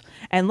podcast,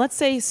 and let's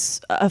say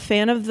a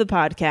fan of the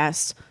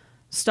podcast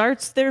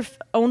starts their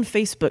own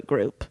Facebook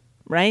group,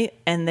 right?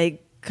 And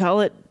they call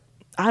it,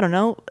 I don't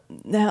know,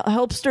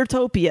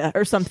 Helpstertopia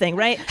or something,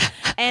 right?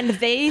 And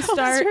they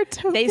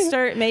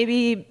start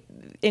maybe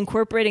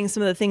incorporating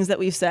some of the things that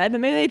we've said, but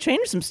maybe they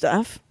change some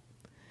stuff.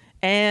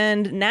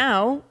 And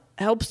now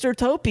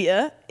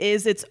Helpstertopia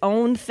is its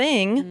own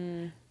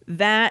thing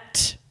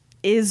that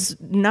is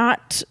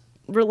not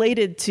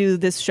related to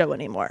this show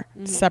anymore.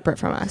 Separate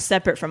from us.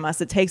 Separate from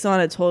us. It takes on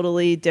a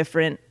totally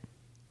different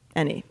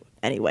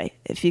anyway,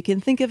 if you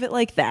can think of it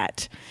like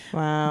that.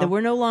 Wow. That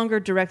we're no longer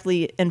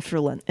directly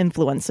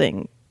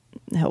influencing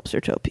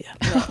Helpstertopia.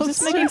 Is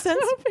this making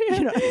sense?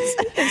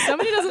 If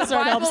somebody doesn't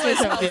start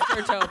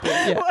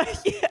Helpstertopia.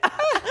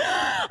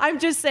 I'm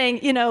just saying,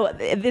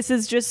 this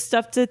is just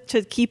stuff to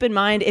keep in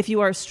mind if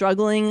you are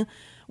struggling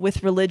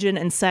with religion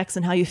and sex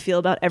and how you feel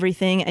about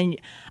everything. And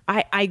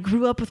I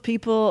grew up with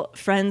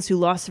friends who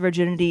lost their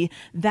virginity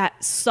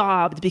that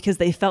sobbed because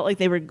they felt like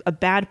they were a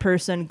bad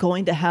person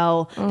going to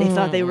hell. They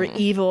thought they were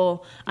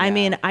evil. I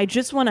mean, I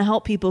just want to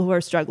help people who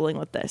are struggling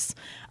with this.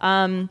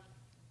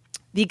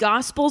 The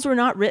Gospels were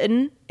not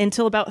written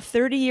until about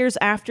 30 years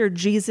after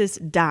Jesus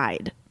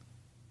died.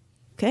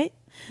 Okay?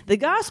 The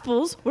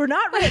Gospels were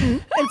not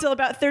written until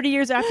about 30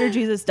 years after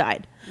Jesus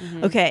died.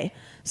 Mm-hmm. Okay.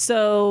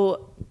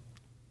 So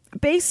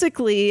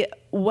basically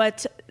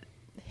what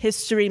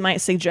history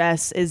might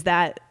suggest is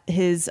that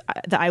the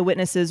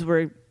eyewitnesses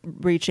were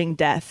reaching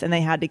death and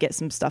they had to get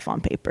some stuff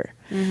on paper.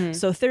 Mm-hmm.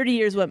 So 30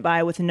 years went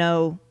by with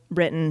no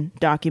written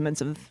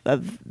documents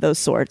of those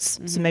sorts.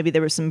 Mm-hmm. So maybe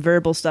there was some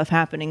verbal stuff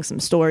happening, some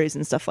stories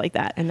and stuff like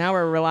that. And now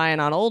we're relying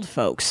on old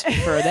folks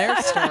for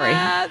their story.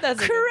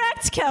 That's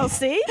Correct,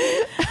 Kelsey.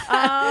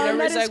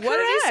 Everybody's like, what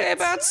did he say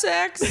about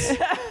sex?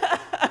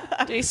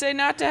 Did he say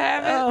not to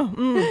have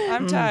it?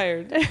 I'm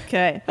tired.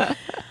 Okay.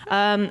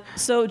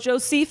 So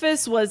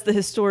Josephus was the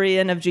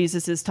historian of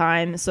Jesus's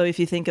time. So if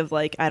you think of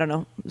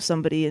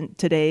somebody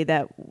today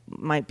that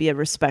might be a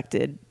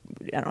respected,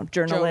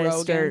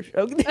 journalist or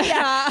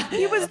yeah,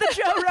 he was the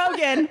Joe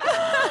Rogan.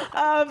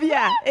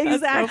 Yeah,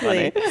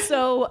 exactly.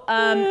 So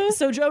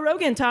Joe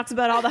Rogan talks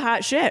about all the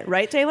hot shit,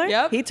 right, Taylor?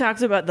 Yep. He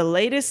talks about the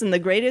latest and the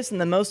greatest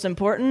and the most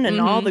important and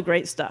all the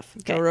great stuff.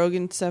 Okay. Joe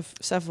Rogan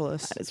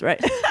Cephalus. That's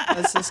right.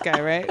 That's this guy,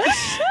 right?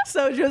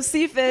 So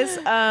Josephus,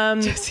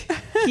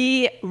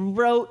 he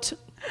wrote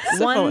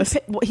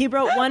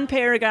one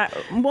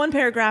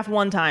paragraph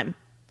one time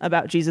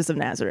about Jesus of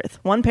Nazareth.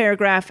 One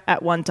paragraph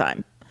at one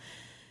time.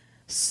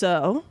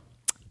 So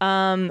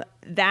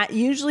that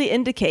usually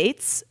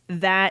indicates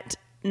that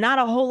not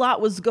a whole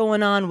lot was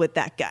going on with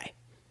that guy.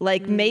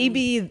 Like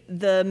maybe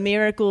the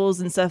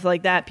miracles and stuff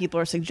like that people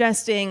are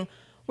suggesting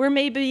were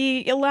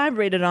maybe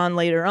elaborated on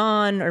later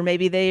on, or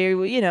maybe they,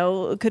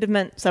 could have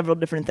meant several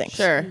different things.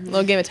 Sure. A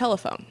little game of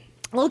telephone.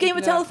 A little game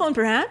of telephone,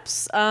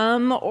 perhaps.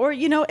 Or,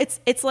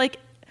 it's like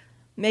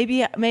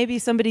maybe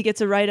somebody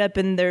gets a write-up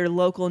in their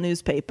local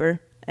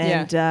newspaper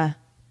and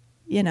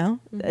you know,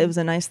 it was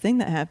a nice thing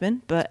that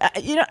happened, but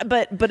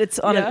but it's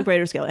on a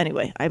greater scale.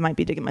 Anyway, I might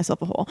be digging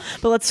myself a hole,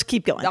 but let's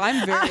keep going.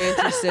 I'm very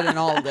interested in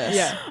all of this.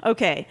 Yeah.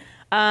 Okay.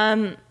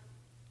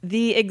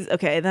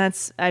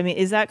 That's, I mean,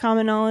 is that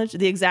common knowledge?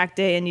 The exact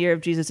day and year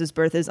of Jesus'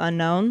 birth is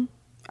unknown.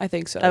 I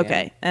think so.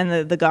 Okay.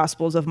 And the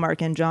Gospels of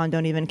Mark and John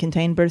don't even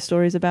contain birth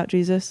stories about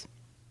Jesus.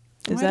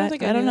 Is I don't that?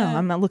 think I don't knew know. that.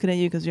 I'm not looking at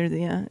you because you're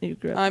you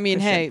grew up. I mean,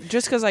 Christian. hey,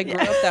 just because I grew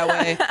up that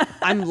way,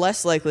 I'm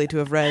less likely to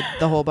have read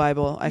the whole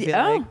Bible. I feel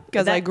like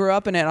because I grew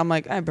up in it, I'm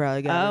like, I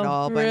probably got it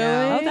all by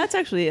now. Oh, that's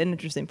actually an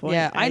interesting point.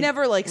 Yeah, I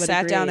never like would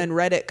sat down agree. and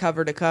read it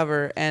cover to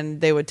cover, and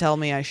they would tell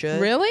me I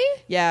should. Really?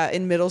 Yeah,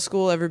 in middle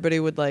school, everybody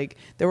would like.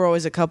 There were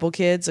always a couple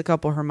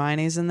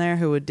Hermiones in there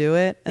who would do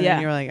it, and Yeah.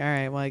 then you're like, all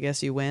right, well, I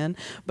guess you win.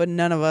 But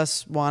none of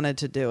us wanted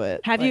to do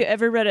it. Have Like, you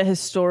ever read a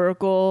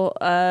historical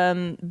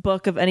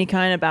book of any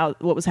kind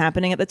about what was happening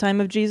at the time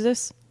of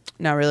Jesus?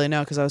 Not really, no,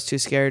 because I was too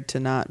scared to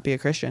not be a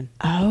Christian.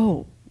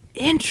 Oh,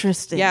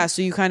 interesting. Yeah,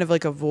 so you kind of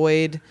like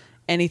avoid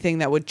anything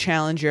that would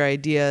challenge your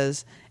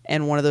ideas,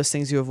 and one of those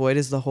things you avoid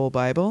is the whole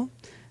Bible.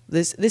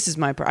 This is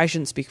I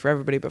shouldn't speak for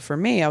everybody, but for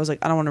me, I was like,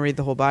 I don't want to read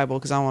the whole Bible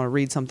because I want to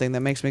read something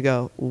that makes me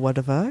go, what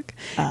the fuck?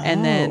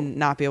 And then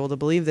not be able to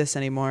believe this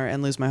anymore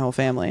and lose my whole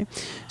family.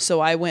 So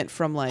I went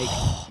from like,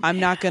 I'm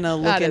not going to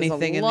look That is a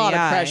anything in the lot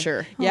of eye.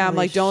 pressure. Yeah, I'm Holy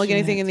like, don't look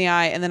anything shit. in the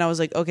eye. And then I was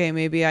like, okay,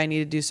 maybe I need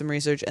to do some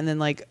research. And then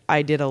like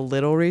I did a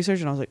little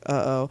research and I was like,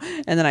 uh-oh.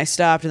 And then I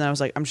stopped and then I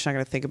was like, I'm just not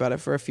going to think about it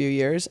for a few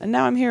years. And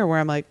now I'm here where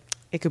I'm like,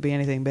 it could be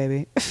anything,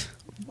 baby.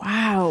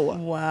 Wow.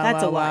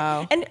 That's a lot.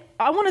 wow. And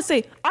I want to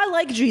say, I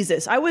like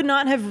Jesus. I would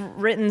not have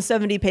written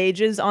 70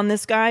 pages on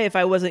this guy if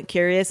I wasn't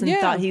curious and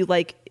Yeah. thought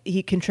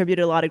he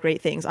contributed a lot of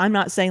great things. I'm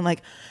not saying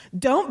like,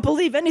 don't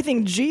believe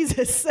anything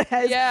Jesus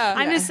says. Yeah.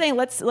 I'm just saying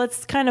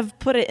let's kind of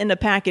put it in a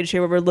package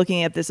here where we're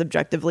looking at this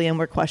objectively and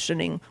we're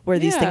questioning where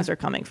these Yeah. things are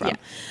coming from.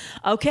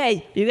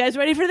 Okay, you guys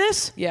ready for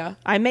this? Yeah.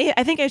 I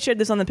think I shared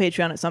this on the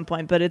Patreon at some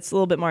point, but it's a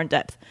little bit more in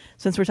depth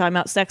since we're talking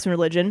about sex and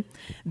religion.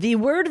 The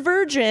word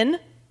virgin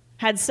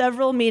had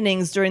several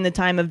meanings during the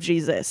time of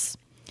Jesus.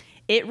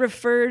 It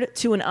referred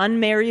to an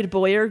unmarried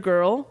boy or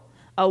girl,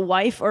 a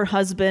wife or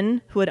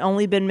husband who had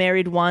only been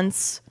married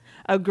once,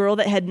 a girl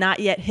that had not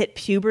yet hit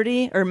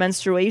puberty or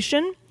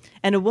menstruation,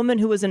 and a woman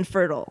who was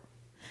infertile.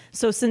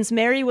 So since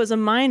Mary was a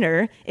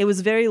minor, it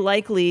was very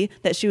likely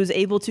that she was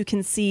able to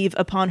conceive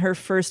upon her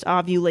first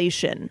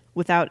ovulation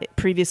without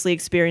previously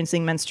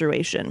experiencing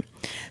menstruation.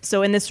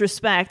 So in this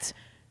respect,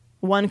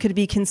 one could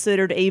be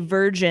considered a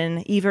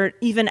virgin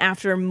even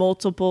after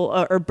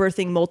multiple or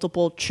birthing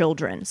multiple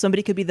children.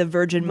 Somebody could be the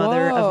virgin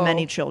mother Whoa. of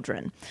many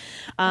children.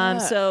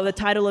 So the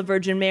title of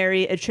Virgin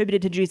Mary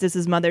attributed to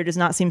Jesus' mother does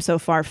not seem so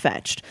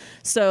far-fetched.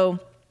 So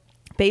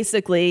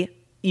basically,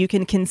 you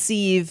can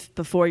conceive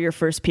before your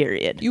first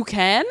period. You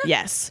can?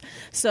 Yes.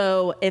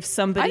 So if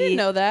somebody... I didn't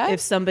know that.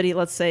 If somebody,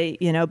 let's say,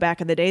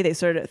 back in the day, they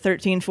started at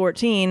 13,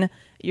 14,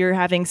 you're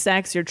having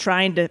sex, you're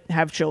trying to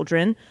have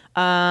children,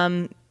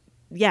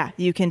 yeah,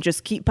 you can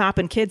just keep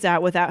popping kids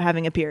out without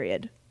having a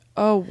period.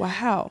 Oh,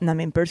 wow. And I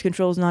mean, birth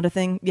control is not a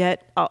thing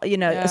yet.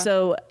 Yeah.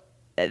 So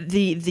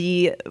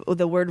the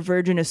word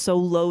virgin is so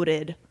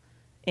loaded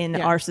in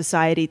our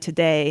society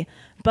today.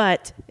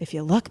 But if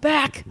you look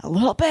back a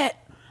little bit,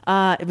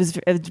 it was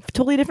a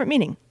totally different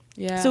meaning.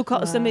 Yeah. So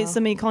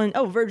somebody calling,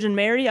 Virgin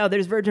Mary. Oh,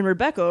 there's Virgin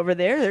Rebecca over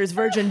there. There's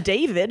Virgin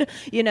David.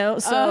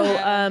 Just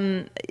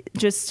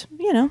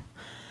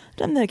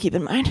something to keep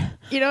in mind.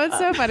 You know what's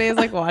so funny is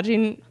like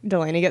watching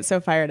Delaney get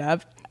so fired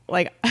up.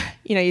 Like,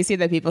 you see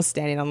the people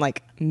standing on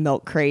like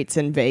milk crates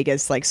in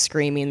Vegas, like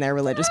screaming their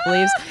religious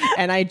beliefs.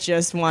 And I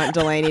just want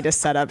Delaney to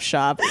set up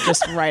shop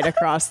just right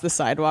across the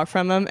sidewalk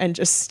from him and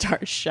just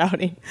start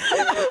shouting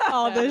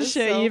all the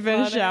shit you've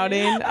been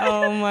shouting.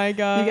 Oh my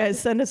God. You guys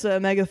send us a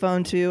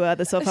megaphone to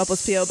the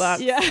Self-Helpless P.O.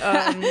 Box. Yeah.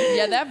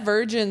 Yeah, that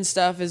virgin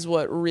stuff is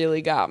what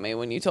really got me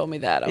when you told me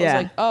that. I was Yeah.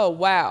 like, oh,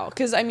 wow.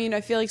 Because, I mean,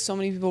 I feel like so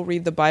many people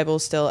read the Bible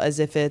still as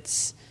if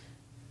it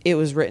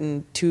was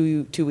written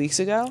two weeks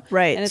ago.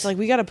 Right. And it's like,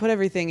 we got to put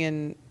everything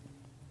in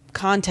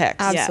context.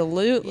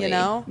 Absolutely. You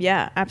know?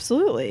 Yeah,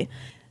 absolutely.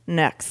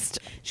 Next.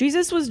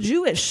 Jesus was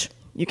Jewish,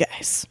 you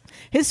guys.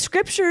 His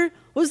scripture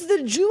was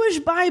the Jewish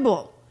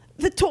Bible,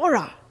 the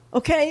Torah,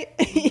 okay?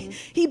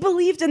 He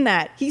believed in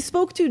that. He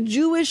spoke to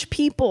Jewish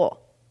people.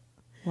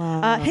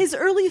 Wow. His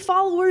early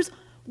followers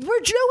were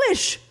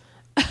Jewish.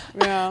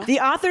 Yeah. The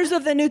authors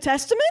of the New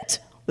Testament,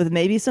 with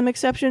maybe some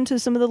exception to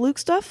some of the Luke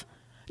stuff,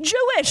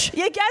 Jewish.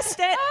 You guessed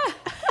it.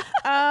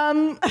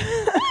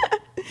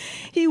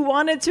 He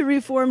wanted to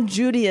reform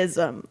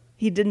Judaism.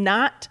 He did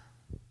not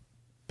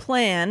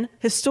plan,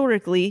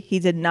 historically,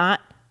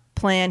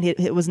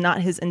 it was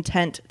not his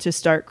intent to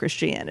start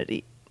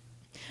Christianity.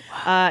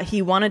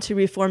 He wanted to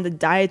reform the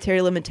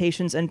dietary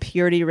limitations and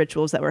purity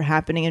rituals that were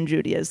happening in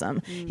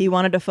Judaism. He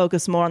wanted to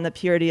focus more on the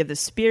purity of the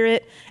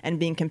spirit and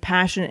being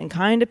compassionate and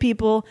kind to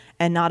people,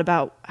 and not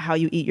about how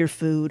you eat your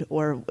food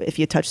or if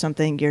you touch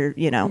something, you're,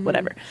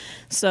 whatever.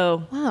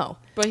 So, Wow.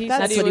 But he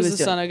That's said he what he was was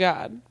the doing. Son of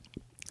God.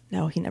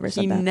 no, he never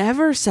said He that.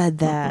 never said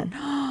that.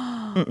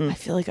 I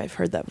feel like I've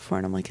heard that before,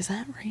 and I'm like, is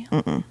that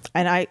real?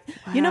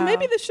 And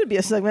maybe this should be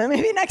a segment.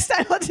 Maybe next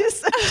time I'll do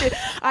something.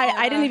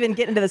 I didn't even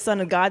get into the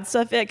Son of God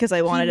stuff yet because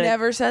I wanted to.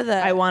 Never said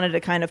that. I wanted to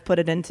kind of put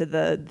it into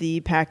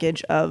the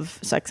package of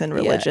sex and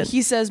religion. Yeah.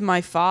 He says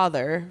my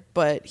father,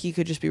 but he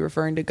could just be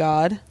referring to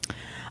God.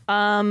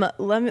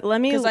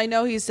 Let me Because I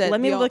know he said.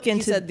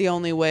 He said the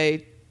only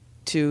way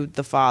to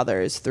the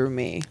Father is through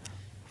me.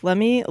 Let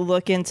me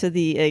look into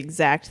the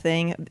exact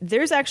thing.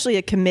 There's actually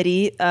a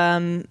committee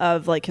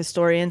of like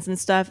historians and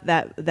stuff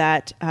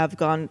that have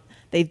gone.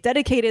 They've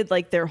dedicated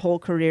like their whole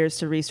careers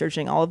to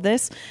researching all of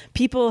this.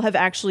 People have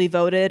actually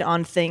voted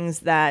on things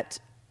that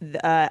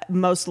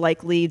most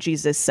likely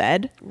Jesus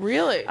said.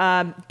 Really?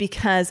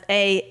 Because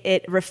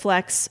it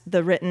reflects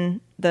the written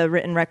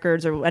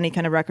records or any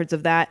kind of records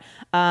of that.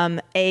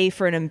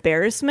 For an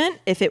embarrassment,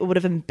 if it would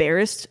have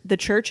embarrassed the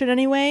church in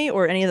any way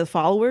or any of the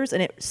followers,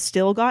 and it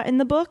still got in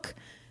the book,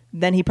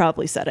 then he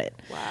probably said it.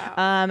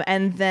 Wow.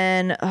 And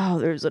then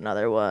there's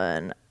another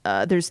one.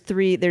 There's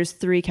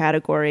three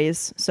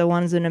categories. So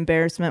one's an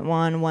embarrassment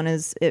one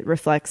is it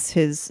reflects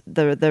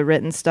the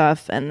written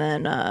stuff, and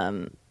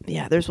then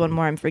there's one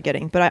more I'm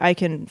forgetting, but I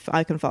can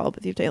follow up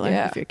with you, Taylor,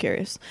 if you're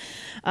curious.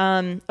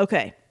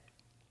 Okay.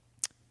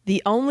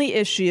 The only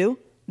issue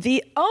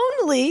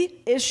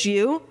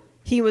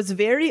he was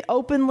very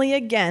openly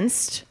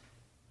against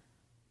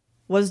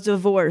was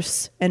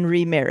divorce and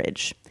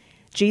remarriage.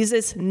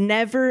 Jesus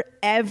never,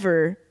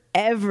 ever,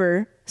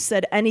 ever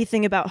said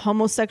anything about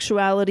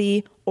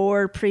homosexuality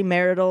or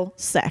premarital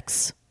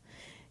sex.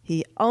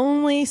 He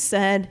only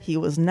said he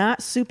was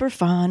not super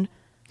fond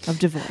of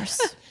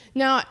divorce.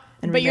 Now,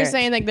 but you're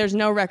saying like there's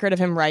no record of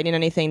him writing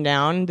anything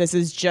down. This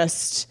is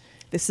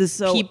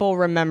people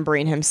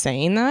remembering him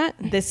saying that.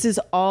 This is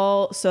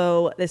what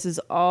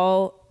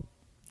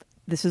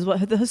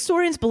the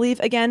historians believe.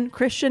 Again,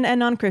 Christian and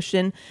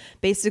non-Christian.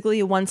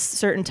 Basically, once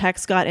certain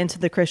texts got into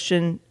the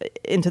Christian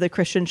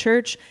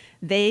church,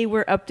 they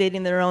were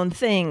updating their own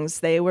things.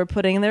 They were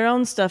putting their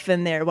own stuff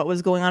in there. What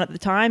was going on at the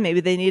time? Maybe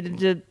they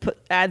needed to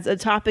add a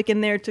topic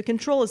in there to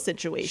control a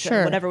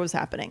situation, whatever was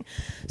happening.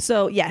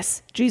 So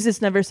yes,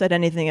 Jesus never said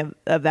anything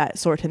of that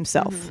sort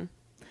himself. Mm-hmm.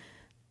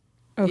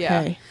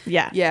 Okay.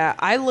 Yeah.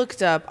 I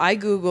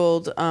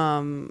Googled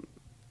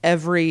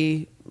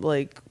every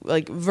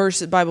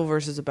Bible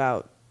verses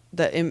about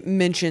that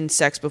mention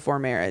sex before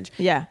marriage.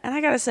 Yeah. And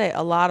I gotta say,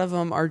 a lot of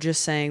them are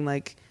just saying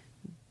like,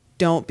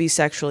 don't be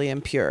sexually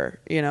impure.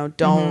 You know,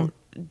 don't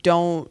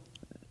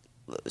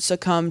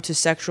succumb to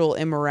sexual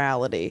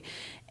immorality.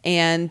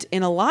 And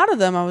in a lot of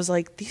them, I was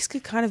like, these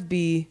could kind of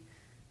be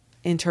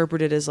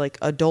interpreted as like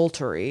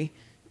adultery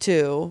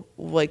too.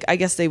 Like, I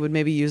guess they would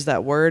maybe use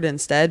that word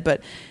instead,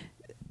 but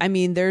I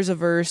mean, there's a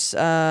verse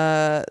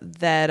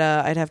that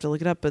I'd have to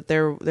look it up, but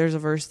there's a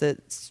verse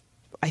that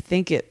I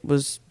think it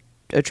was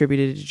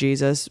attributed to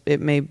Jesus. It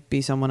may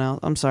be someone else.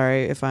 I'm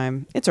sorry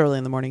it's early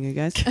in the morning, you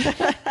guys.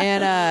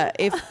 And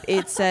if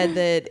it said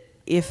that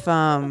if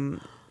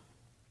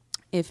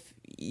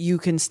you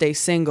can stay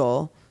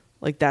single,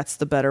 like that's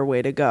the better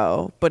way to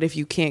go. But if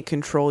you can't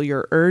control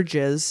your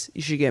urges,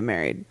 you should get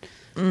married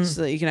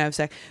so that you can have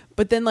sex.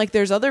 But then like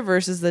there's other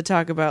verses that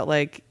talk about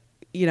like,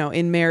 you know,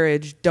 in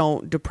marriage,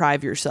 don't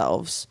deprive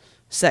yourselves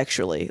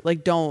sexually.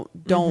 Like don't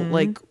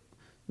like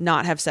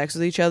not have sex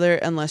with each other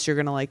unless you're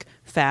gonna like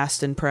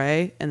fast and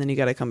pray, and then you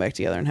got to come back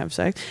together and have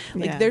sex.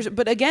 Like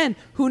but again,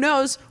 who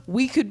knows?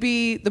 We could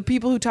be the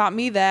people who taught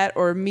me that,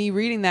 or me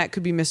reading that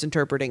could be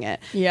misinterpreting it.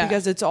 Yeah,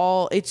 because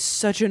it's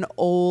such an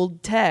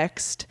old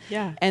text.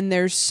 Yeah, and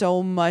there's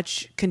so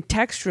much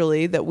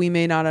contextually that we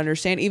may not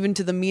understand, even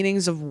to the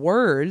meanings of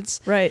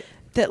words. Right.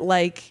 That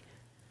like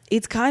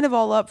it's kind of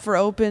all up for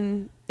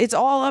it's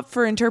all up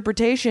for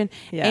interpretation.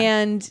 Yeah.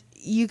 And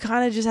you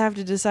kind of just have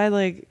to decide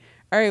like,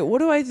 all right, what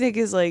do I think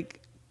is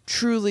like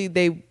truly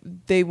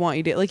they want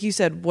you to, like you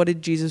said, what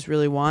did Jesus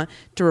really want?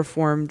 To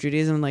reform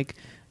Judaism, like,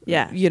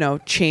 you know,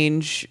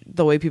 change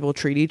the way people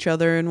treat each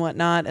other and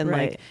whatnot, and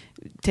like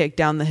take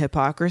down the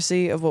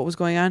hypocrisy of what was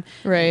going on.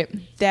 Right.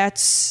 That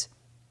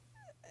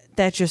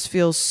just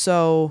feels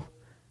so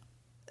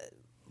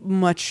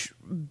much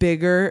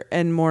bigger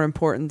and more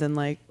important than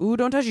like, ooh,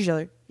 don't touch each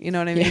other. You know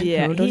what I mean?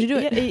 Yeah. Don't you do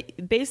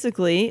it?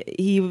 Basically,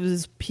 he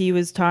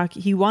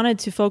wanted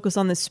to focus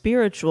on the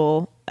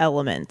spiritual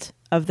element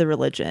of the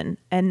religion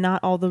and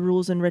not all the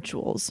rules and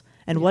rituals.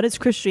 And what has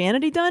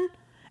Christianity done?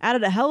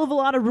 Added a hell of a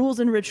lot of rules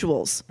and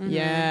rituals.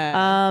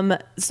 Yeah.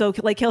 So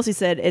like Kelsey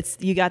said,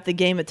 you got the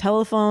game of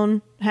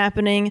telephone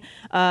happening.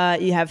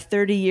 You have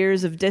 30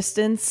 years of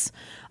distance.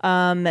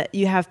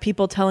 You have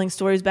people telling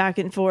stories back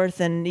and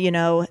forth, and you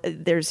know,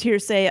 there's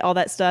hearsay, all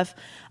that stuff.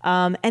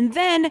 And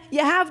then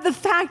you have the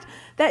fact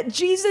that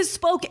Jesus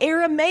spoke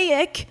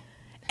Aramaic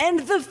and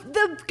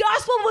the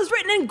gospel was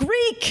written in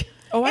Greek.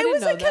 Oh, I it didn't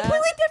was know a completely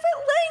that. different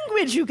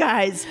language, you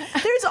guys.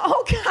 There's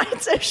all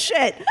kinds of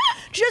shit.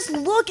 Just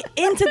look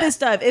into this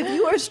stuff. If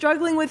you are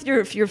struggling with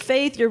your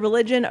faith, your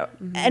religion, or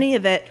any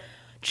of it,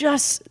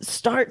 just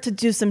start to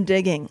do some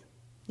digging.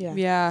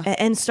 Yeah.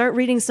 and start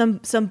reading some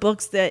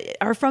books that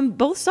are from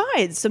both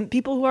sides. Some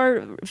people who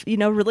are,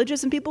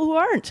 religious and people who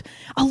aren't.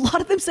 A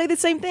lot of them say the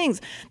same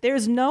things.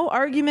 There's no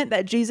argument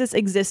that Jesus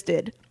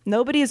existed.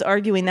 Nobody is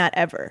arguing that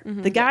ever.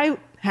 The guy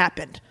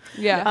happened.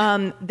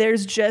 Yeah.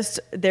 There's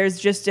just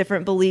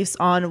different beliefs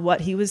on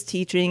what he was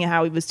teaching,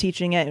 how he was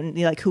teaching it, and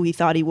like who he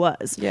thought he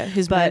was. Yeah,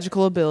 his But-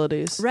 magical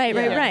abilities. Right.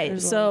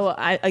 There's So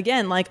I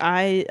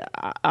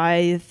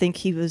think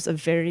he was a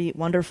very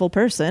wonderful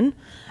person,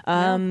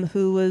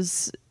 who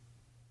was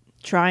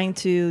trying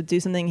to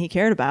do something he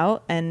cared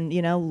about, and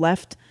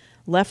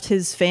left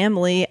his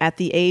family at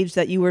the age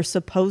that you were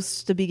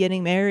supposed to be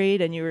getting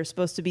married and you were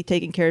supposed to be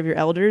taking care of your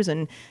elders,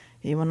 and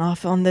he went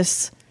off on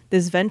this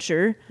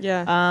venture.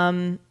 Yeah.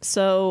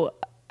 So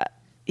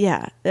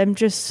yeah, I'm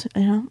just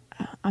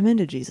I'm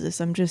into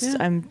Jesus. I'm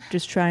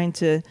just trying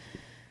to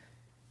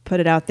put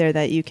it out there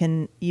that you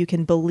can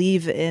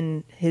believe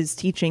in his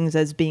teachings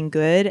as being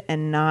good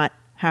and not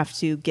have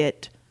to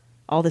get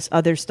all this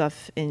other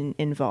stuff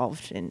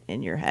involved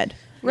in your head.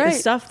 Right. The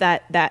stuff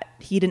that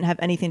he didn't have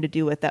anything to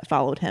do with that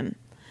followed him.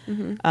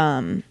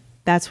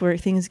 That's where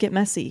things get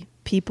messy.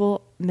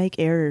 People make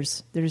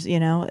errors. There's,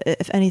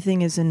 if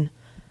anything is in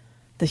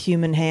the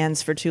human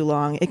hands for too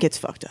long, it gets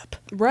fucked up.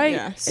 Right.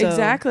 Yeah. So-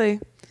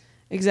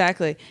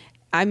 Exactly.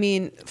 I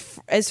mean,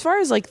 as far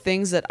as like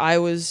things that I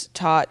was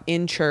taught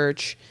in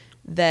church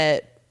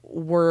that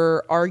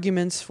were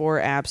arguments for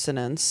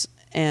abstinence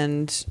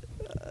and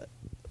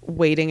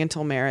waiting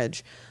until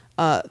marriage,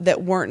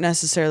 that weren't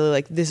necessarily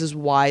like, this is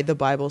why the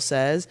Bible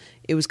says,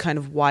 it was kind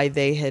of why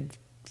they had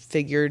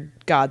figured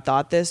God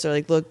thought this, or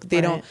like, look, they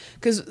don't,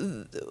 because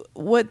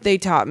what they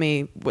taught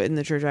me in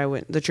the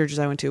churches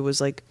I went to was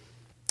like,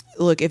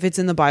 look, if it's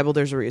in the Bible,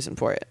 there's a reason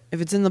for it.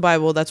 If it's in the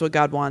Bible, that's what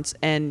God wants,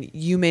 and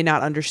you may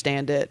not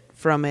understand it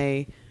from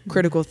a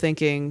critical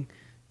thinking,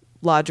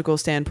 logical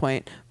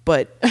standpoint,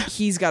 but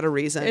he's got a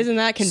reason. Isn't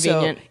that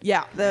convenient? So,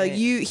 yeah,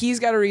 he's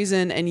got a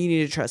reason, and you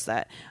need to trust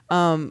that.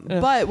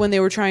 But when they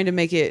were trying to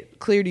make it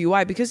clear to you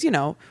why, because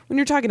when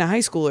you're talking to high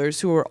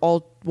schoolers who are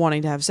all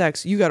wanting to have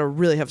sex, you got to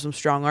really have some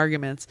strong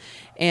arguments.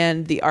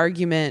 And the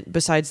argument,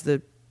 besides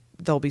the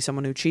there'll be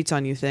someone who cheats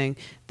on you thing,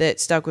 that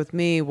stuck with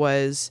me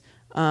was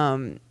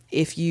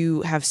if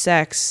you have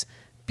sex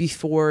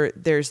before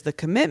there's the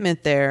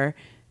commitment there,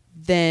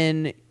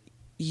 then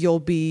you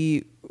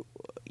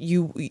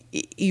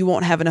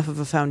won't have enough of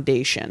a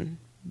foundation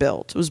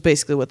built, was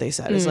basically what they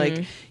said. It's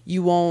like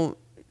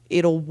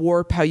it'll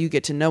warp how you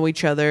get to know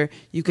each other.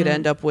 You could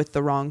end up with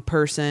the wrong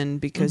person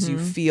because you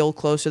feel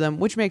close to them,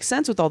 which makes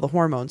sense with all the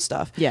hormone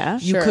stuff. Yeah,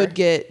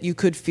 you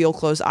could feel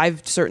close.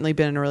 I've certainly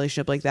been in a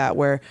relationship like that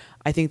where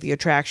I think the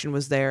attraction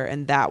was there,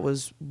 and that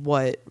was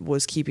what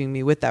was keeping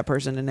me with that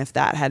person. And if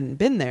that hadn't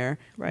been there,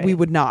 we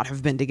would not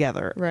have been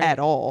together at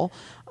all.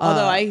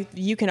 Although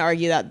you can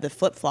argue that the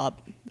flip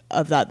flop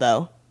of that,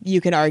 though,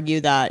 you can argue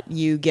that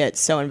you get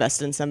so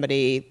invested in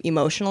somebody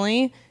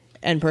emotionally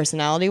and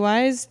personality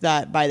wise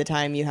that by the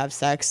time you have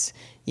sex,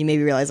 you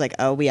maybe realize like,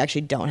 oh, we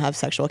actually don't have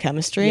sexual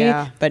chemistry.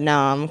 Yeah. But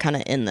now I'm kind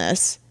of in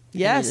this.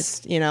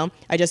 Yes.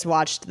 I just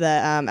watched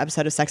the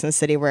episode of Sex and the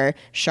City where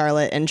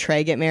Charlotte and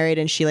Trey get married,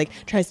 and she like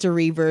tries to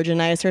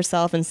re-virginize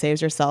herself and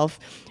saves herself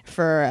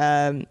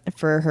for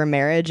her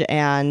marriage,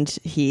 and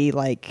he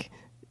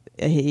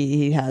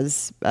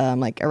has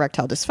like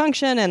erectile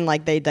dysfunction, and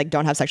like they like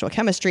don't have sexual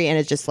chemistry, and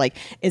it just like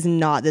is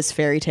not this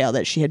fairy tale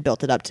that she had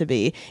built it up to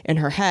be in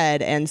her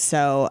head. And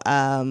so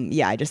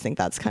I just think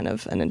that's kind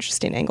of an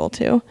interesting angle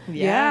too.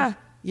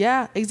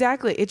 Yeah,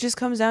 exactly. It just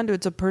comes down to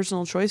it's a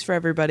personal choice for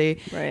everybody.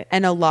 Right.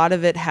 And a lot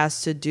of it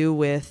has to do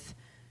with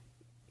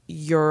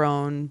your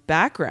own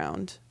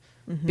background.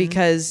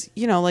 Because,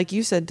 like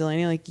you said,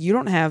 Delaney, like you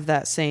don't have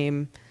that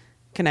same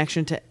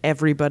connection to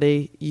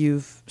everybody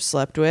you've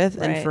slept with.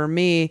 Right. And for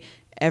me,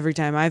 every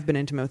time I've been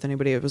intimate with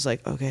anybody, it was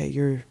like, okay,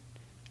 you're,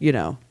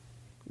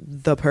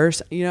 the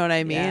person. You know what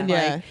I mean?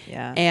 Yeah. Like,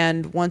 Yeah.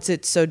 And once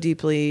it's so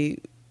deeply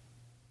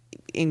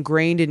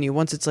ingrained in you,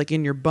 once it's like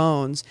in your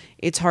bones,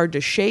 it's hard to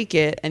shake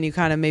it, and you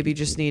kind of maybe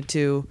just need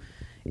to,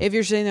 if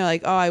you're sitting there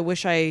like, oh, I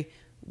wish I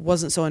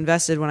wasn't so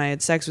invested when I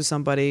had sex with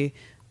somebody,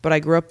 but I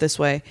grew up this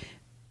way.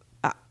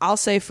 I'll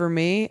say for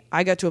me,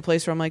 I got to a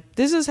place where I'm like,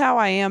 this is how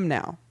I am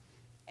now,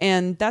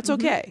 and that's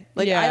okay.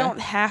 Like I don't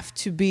have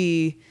to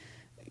be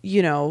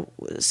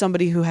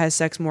somebody who has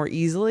sex more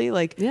easily.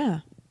 Like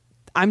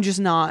I'm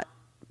just not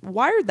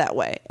wired that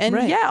way. And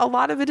a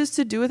lot of it is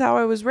to do with how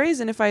I was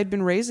raised, and if I had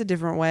been raised a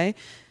different way,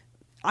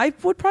 I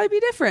would probably be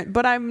different,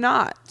 but I'm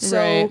not.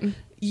 So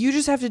you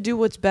just have to do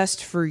what's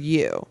best for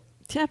you.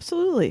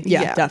 Absolutely.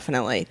 Yeah,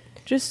 definitely.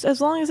 Just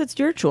as long as it's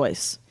your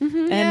choice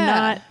and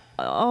not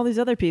all these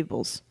other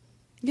people's.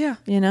 Yeah.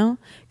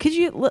 Could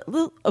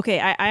you? Okay,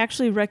 I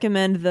actually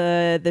recommend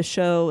the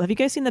show. Have you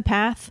guys seen The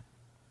Path?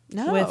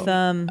 No. With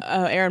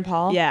Aaron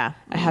Paul. Yeah,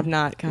 I have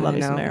not. God, love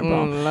me some Aaron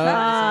Paul.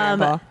 Aaron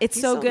Paul. It's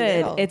He's so so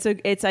good.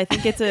 little. I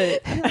think it's a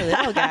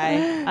little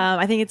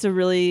guy. I think it's a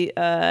really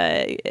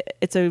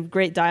it's a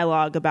great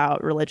dialogue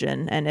about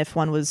religion, and if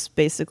one was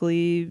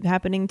basically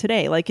happening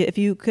today, like if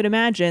you could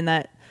imagine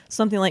that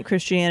something like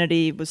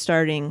Christianity was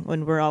starting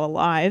when we're all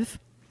alive,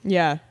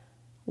 Yeah.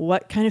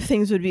 what kind of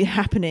things would be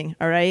happening?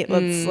 All right.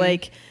 Let's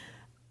like,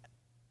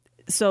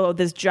 so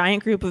this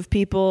giant group of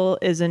people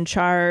is in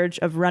charge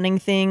of running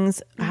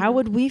things. How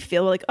would we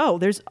feel? Like, oh,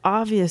 there's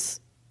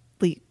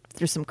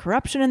some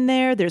corruption in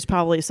there. There's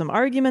probably some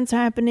arguments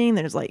happening.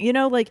 There's like, you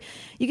got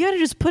to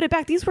just put it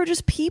back. These were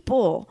just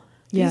people.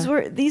 Yeah.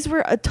 These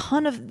were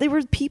they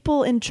were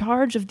people in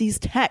charge of these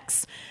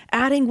texts,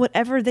 adding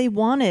whatever they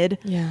wanted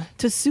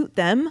to suit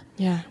them.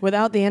 Yeah.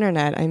 Without the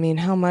internet, I mean,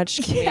 how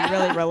much can we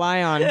really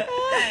rely on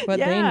what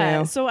they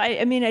knew? So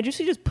I mean, you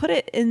just put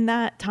it in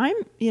that time,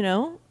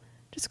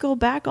 just go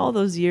back all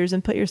those years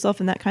and put yourself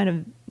in that kind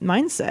of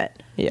mindset.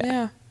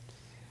 Yeah.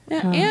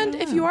 And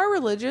if you are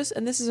religious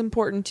and this is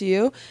important to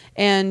you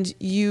and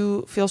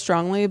you feel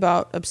strongly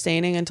about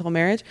abstaining until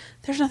marriage,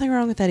 there's nothing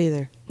wrong with that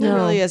either. There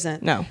really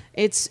isn't. No.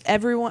 It's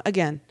everyone,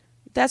 again,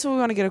 that's what we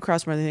want to get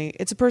across more than anything.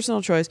 It's a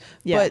personal choice.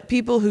 Yeah. But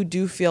people who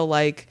do feel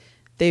like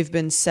they've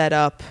been set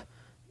up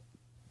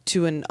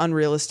to an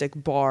unrealistic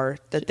bar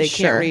that they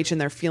can't reach and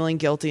they're feeling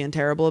guilty and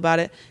terrible about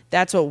it,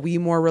 that's what we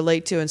more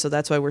relate to. And so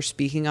that's why we're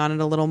speaking on it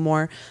a little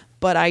more.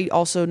 But I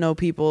also know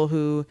people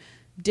who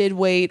did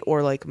wait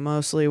or like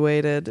mostly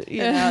waited,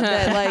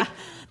 that like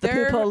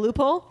The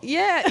loophole?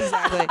 Yeah,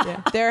 exactly.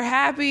 They're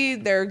happy,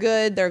 they're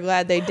good, they're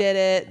glad they did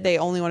it. They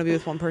only want to be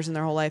with one person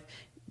their whole life.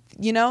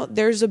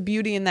 There's a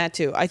beauty in that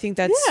too. I think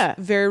that's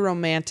very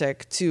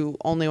romantic to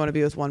only want to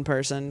be with one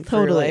person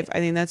for your life. I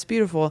think that's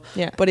beautiful.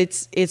 Yeah. But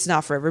it's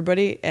not for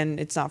everybody and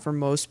it's not for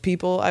most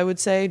people, I would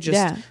say,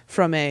 just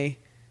from a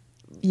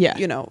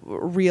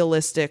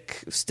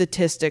realistic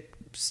statistic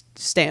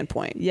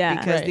standpoint. Yeah.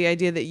 Because the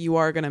idea that you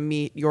are going to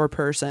meet your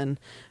person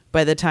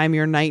by the time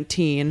you're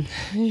 19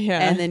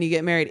 and then you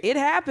get married, it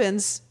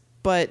happens,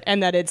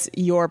 and that it's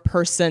your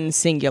person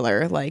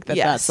singular, like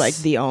that's like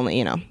the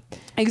only,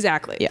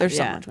 Exactly. Yeah. There's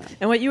so much more.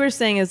 And what you were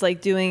saying is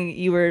like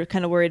you were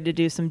kind of worried to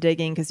do some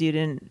digging because you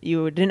didn't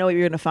know what you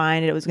were going to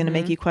find. It was going to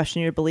make you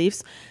question your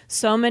beliefs.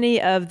 So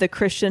many of the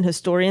Christian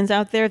historians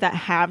out there that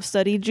have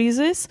studied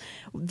Jesus,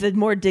 the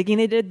more digging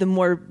they did, the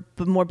more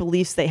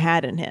beliefs they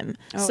had in him.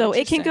 So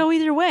it can go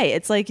either way.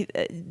 It's like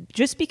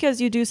just because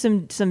you do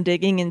some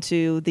digging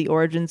into the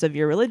origins of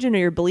your religion or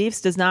your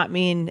beliefs does not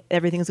mean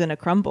everything's going to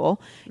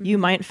crumble. You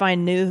might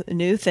find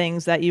new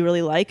things that you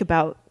really like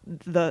about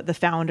the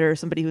founder,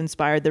 somebody who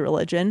inspired the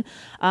religion,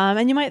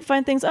 and you might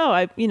find things.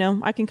 I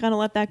can kind of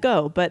let that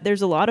go. But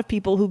there's a lot of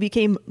people who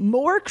became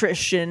more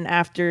Christian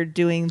after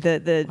doing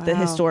the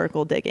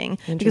historical digging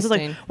because it's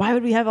like, why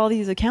would we have all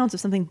these accounts if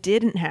something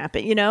didn't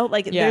happen?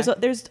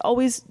 There's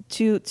always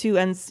two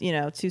ends,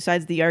 two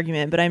sides of the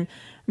argument. But I'm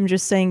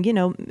just saying,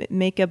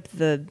 make up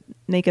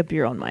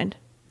your own mind.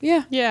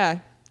 Yeah.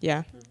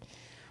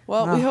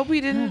 Well, we hope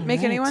we didn't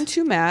make anyone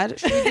too mad.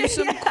 Should we do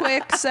some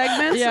quick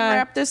segments and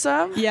wrap this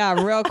up?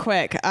 Yeah, real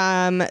quick.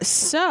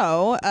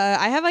 So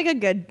I have like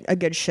a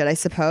good shit, I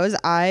suppose.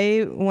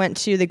 I went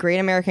to the Great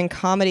American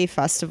Comedy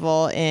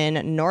Festival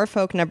in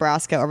Norfolk,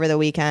 Nebraska over the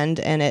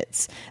weekend, and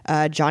it's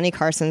Johnny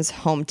Carson's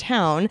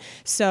hometown.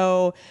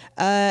 So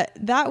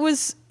that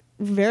was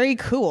very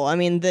cool. I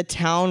mean, the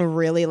town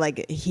really,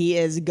 like, he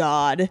is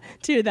God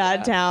to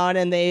that town,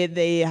 and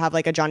they have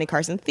like a Johnny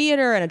Carson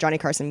theater and a Johnny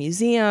Carson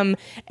museum,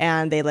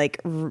 and they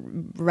like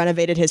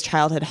renovated his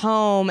childhood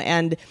home,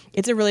 and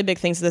it's a really big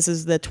thing. So this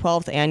is the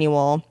 12th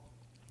annual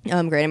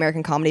Great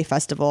American Comedy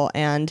Festival,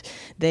 and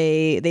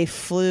they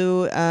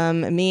flew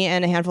me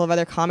and a handful of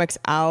other comics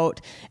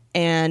out,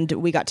 and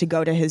we got to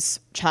go to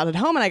his childhood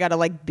home, and I got to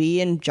like be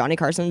in Johnny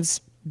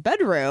Carson's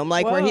bedroom,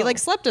 like where he like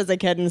slept as a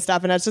kid and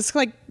stuff, and it's just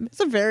like, it's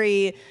a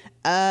very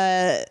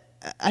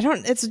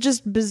it's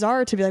just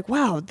bizarre to be like,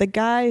 wow, the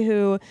guy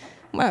who,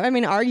 well, I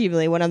mean,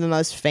 arguably one of the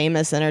most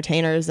famous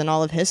entertainers in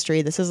all of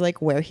history, this is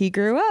like where he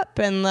grew up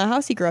and the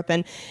house he grew up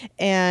in.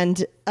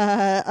 And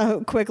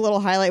a quick little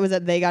highlight was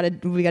that we got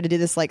to do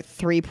this like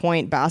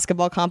 3-point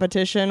basketball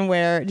competition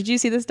where, did you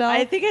see this, Del?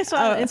 I think I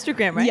saw it on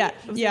Instagram, right?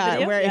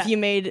 Yeah, where if you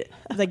made,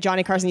 like,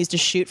 Johnny Carson used to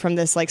shoot from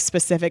this like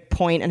specific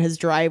point in his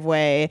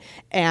driveway,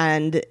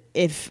 and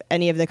if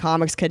any of the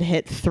comics could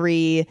hit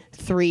 3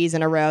 threes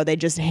in a row, they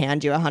just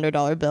hand you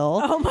 $100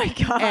 bill. Oh my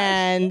god!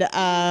 And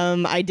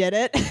I did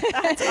it.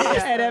 That's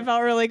awesome. And it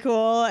felt really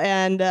cool.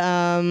 And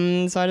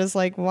so I just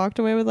like walked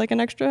away with like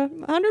an extra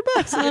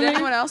 $100. Did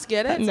anyone else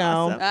get it?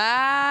 No.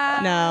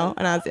 Awesome. No,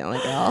 and I was the only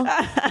girl.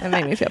 It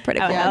made me feel pretty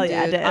cool. hell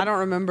yeah, Dude, I did. I don't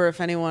remember if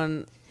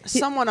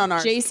someone on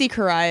our JC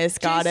Karias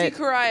got JC it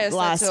Karias,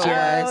 last that's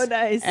year. Oh,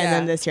 nice. And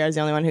then this year I was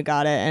the only one who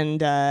got it.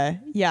 And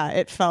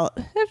it felt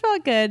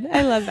good.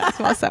 I love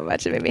basketball so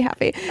much. It made me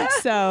happy.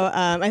 So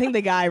I think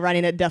the guy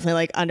running it definitely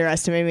like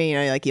underestimated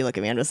me. Like you look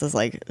at me, I'm just this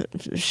like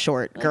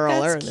short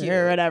girl or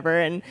whatever.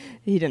 And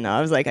he didn't know.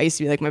 I was like, I used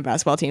to be like my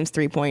basketball team's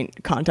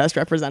 3-point contest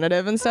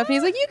representative and stuff. And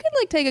he's like, you can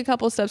like take a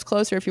couple steps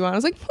closer if you want. I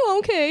was like, oh,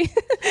 okay.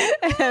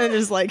 And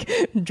just like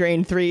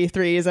drained 3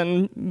 threes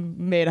and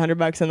made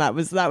 $100, and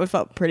that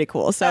felt pretty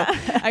cool. So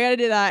I got to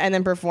do that and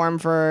then perform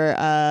for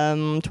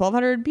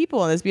 1,200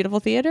 people in this beautiful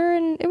theater,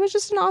 and it was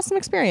just an awesome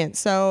experience.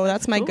 So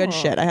that's my good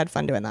shit. I had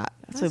fun doing that.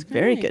 That's a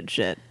very good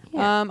shit.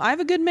 I have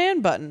a good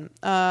man button.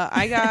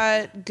 I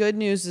got good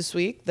news this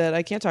week that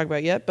I can't talk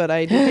about yet, but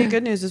I did get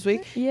good news this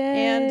week. Yay.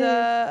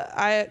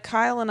 And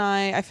Kyle and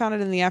I found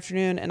it in the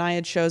afternoon, and I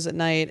had shows at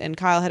night, and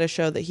Kyle had a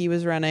show that he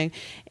was running.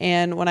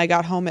 And when I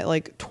got home at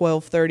like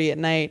 12:30 at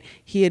night,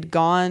 he had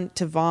gone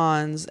to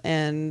Vaughn's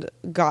and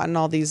gotten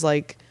all these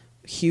like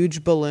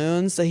huge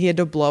balloons that he had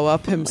to blow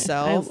up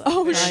himself.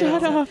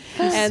 Shut up.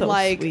 And So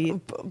like sweet.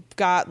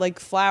 got like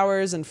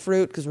flowers and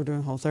fruit because we're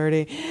doing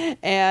Whole30,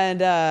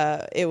 and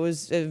it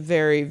was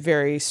very,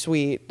 very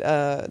sweet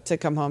to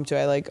come home to.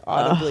 I like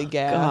audibly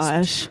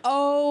gasped. Gosh.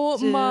 Oh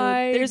Dude,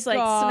 my there's like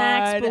God.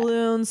 snacks,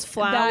 balloons,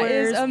 flowers, That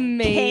is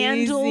amazing.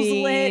 candles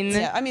lit.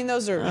 Yeah, I mean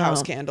those are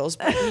house candles,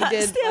 but he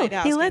did Still, light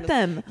house he lit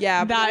candles. them.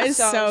 Yeah, but That it was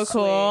is so sweet.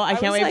 cool. I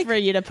can't was wait like, for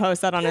you to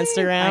post that on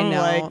Instagram. I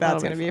know. Like, that's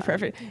That'll going to be be fun.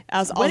 perfect.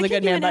 As When the can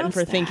good you man button announce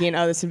for that? thinking,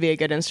 oh, this would be a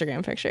good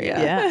Instagram picture.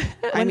 Yeah.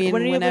 I mean,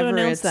 when are you able to whenever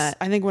announce it's, that?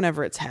 I think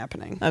whenever it's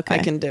happening, Okay. I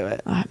can do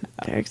it. Oh, I'm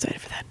very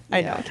excited for that.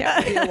 I know.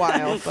 Can't It'll be a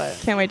while, but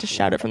Can't wait to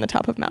shout it from the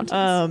top of mountains.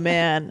 Oh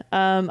man,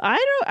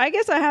 I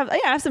guess I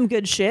have some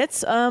good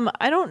shits.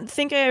 I don't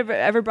think I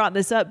ever brought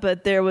this up,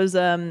 but there was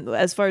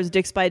as far as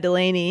Dicks by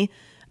Delaney,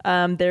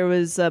 there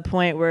was a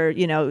point where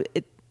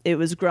it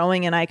was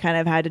growing, and I kind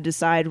of had to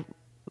decide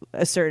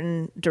a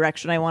certain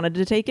direction I wanted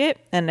to take it,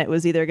 and it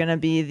was either going to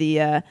be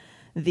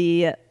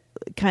the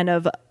kind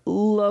of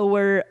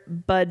lower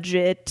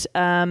budget,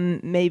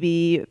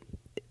 maybe,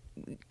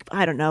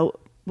 I don't know,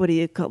 what do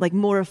you call, like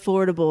more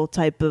affordable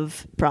type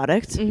of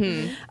product,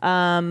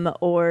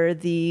 or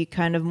the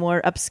kind of more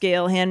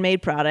upscale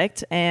handmade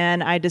product.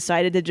 And I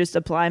decided to just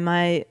apply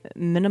my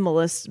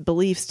minimalist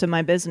beliefs to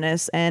my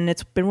business, and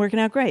it's been working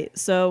out great.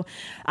 So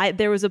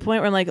there was a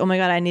point where I'm like, oh my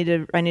God, I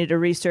need to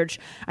research.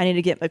 I need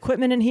to get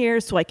equipment in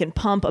here so I can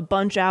pump a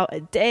bunch out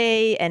a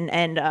day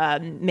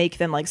and make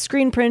them like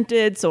screen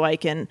printed so I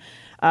can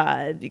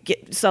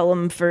sell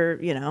them for,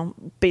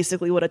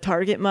 basically what a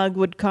Target mug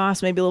would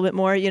cost, maybe a little bit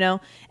more,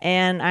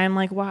 and I'm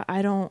like, well,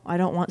 I don't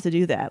want to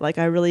do that. Like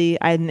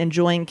I'm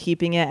enjoying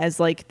keeping it as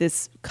like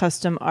this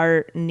custom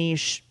art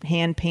niche,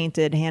 hand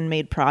painted,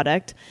 handmade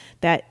product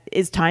that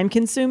is time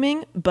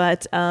consuming.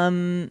 But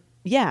I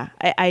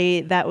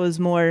that was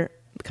more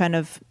kind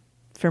of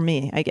for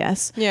me, I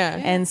guess. Yeah.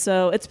 And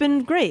so it's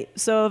been great.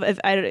 So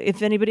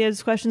if anybody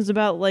has questions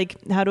about like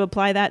how to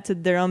apply that to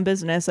their own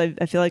business, I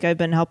feel like I've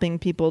been helping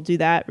people do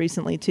that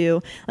recently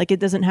too. Like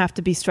it doesn't have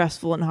to be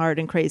stressful and hard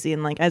and crazy.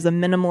 And like as a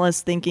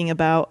minimalist thinking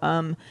about,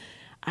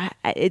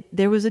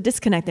 there was a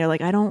disconnect there.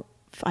 Like I don't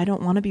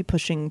want to be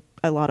pushing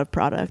a lot of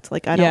product.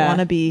 Like I don't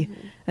want to be.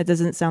 That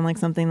doesn't sound like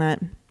something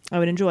that I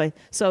would enjoy.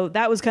 So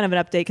that was kind of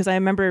an update because I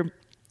remember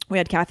we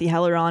had Kathy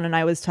Heller on, and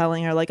I was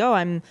telling her like, oh,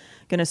 I'm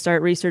gonna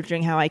start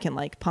researching how I can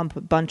like pump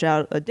a bunch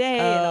out a day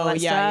and all that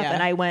stuff.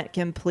 And I went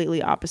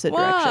completely opposite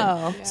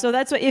direction. So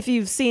that's what, if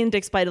you've seen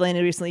Dicks by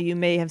Delaney recently, you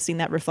may have seen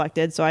that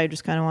reflected. So I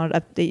just kind of wanted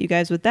to update you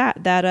guys with that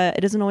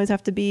it doesn't always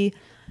have to be,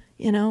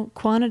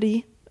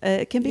 quantity.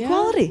 It can be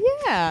quality.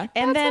 Yeah.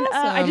 And then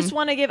I awesome. just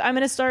want to I'm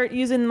going to start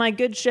using my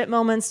good shit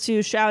moments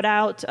to shout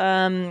out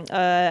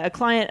a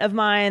client of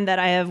mine that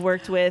I have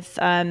worked with,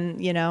 whether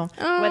it's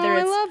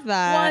I love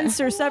that. once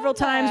or several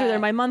times, or they're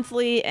my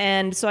monthly.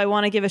 And so I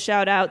want to give a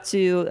shout out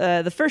to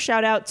the first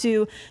shout out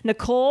to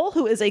Nicole,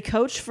 who is a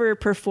coach for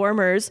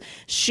performers.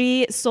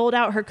 She sold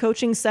out her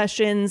coaching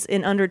sessions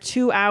in under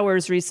 2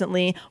 hours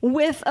recently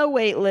with a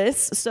wait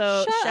list.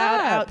 So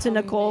shout out to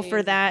Nicole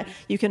for that.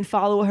 You can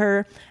follow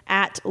her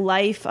at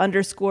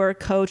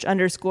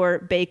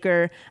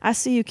life_coach_Baker. I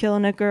see you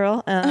killing it,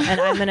 girl.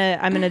 And I'm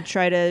gonna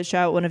try to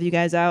shout one of you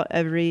guys out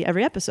every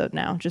episode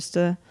now, just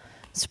to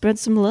spread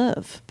some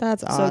love.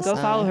 That's awesome. So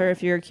go follow her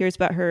if you're curious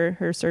about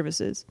her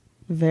services.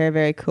 Very,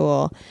 very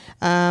cool.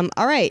 All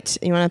right.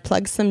 You want to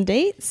plug some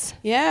dates?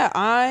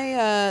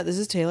 Yeah, this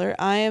is Taylor.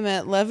 I am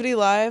at Levity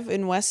Live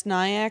in West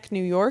Nyack,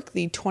 New York,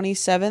 the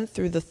 27th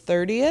through the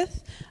 30th.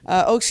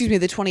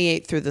 The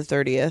 28th through the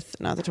 30th,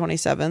 not the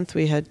 27th.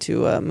 We had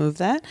to move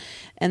that.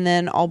 And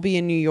then I'll be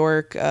in New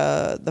York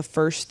the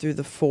 1st through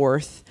the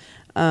 4th.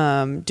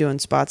 Doing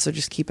spots, so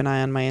just keep an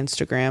eye on my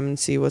Instagram and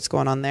see what's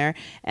going on there.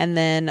 And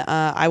then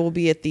I will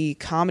be at the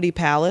Comedy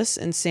Palace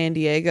in San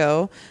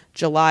Diego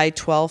July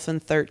 12th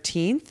and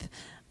 13th.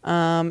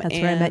 That's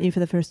where I met you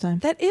for the first time.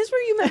 That is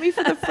where you met me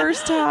for the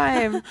first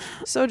time.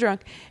 So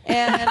drunk.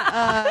 And then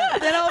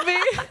I'll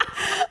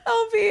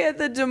be at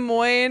the Des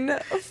Moines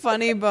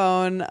Funny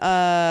Bone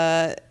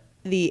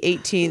the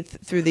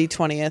 18th through the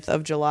 20th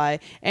of July.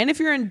 And if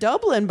you're in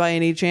Dublin by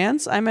any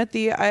chance, I'm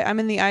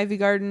in the Ivy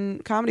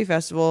Garden Comedy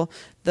Festival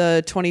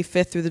the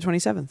 25th through the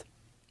 27th.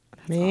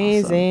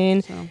 Amazing.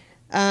 Awesome.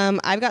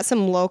 I've got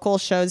some local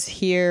shows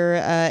here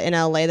in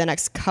LA the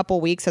next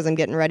couple weeks as I'm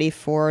getting ready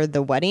for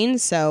the wedding.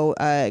 So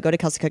go to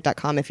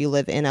kelseycook.com if you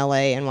live in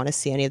LA and want to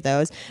see any of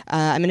those.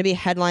 I'm going to be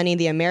headlining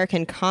the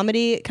American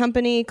Comedy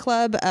Company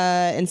Club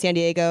in San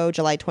Diego,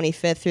 July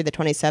 25th through the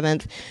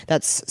 27th.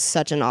 That's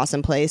such an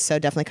awesome place. So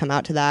definitely come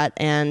out to that.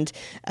 And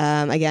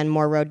again,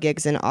 more road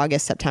gigs in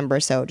August,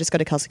 September. So just go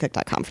to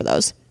kelseycook.com for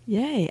those.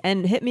 Yay.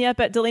 And hit me up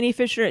at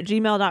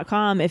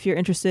DelaneyFisher@gmail.com if you're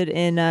interested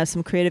in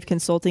some creative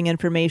consulting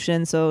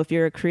information. So if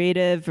you're a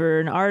creative or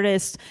an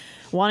artist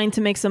wanting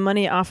to make some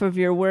money off of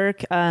your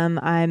work,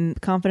 I'm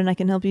confident I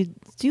can help you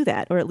do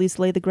that, or at least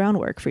lay the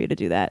groundwork for you to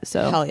do that.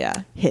 So Hell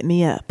yeah. hit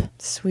me up.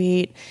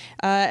 Sweet.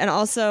 And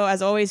also,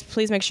 as always,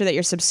 please make sure that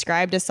you're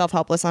subscribed to Self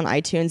Helpless on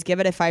iTunes. Give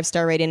it a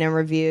 5-star rating and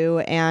review,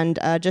 and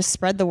just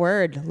spread the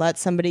word. Let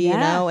somebody you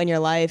know in your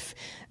life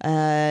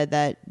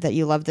that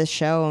you love this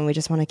show, and we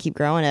just want to keep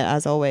growing it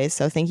as always.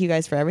 So thank you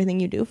guys for everything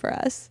you do for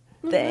us.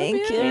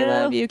 Thank you. We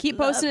love you. Keep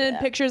posting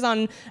pictures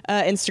on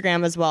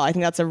Instagram as well. I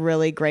think that's a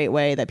really great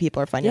way that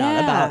people are finding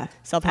out about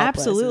Self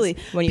Helpless. Absolutely.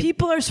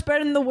 People are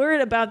spreading the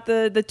word about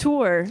the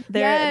tour.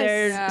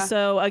 Yes.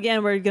 So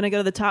again, we're going to go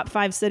to the top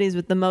 5 cities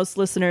with the most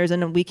listeners,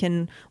 and we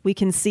can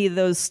see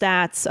those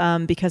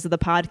stats because of the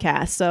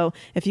podcast. So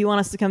if you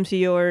want us to come to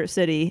your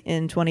city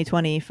in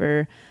 2020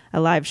 for a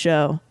live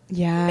show,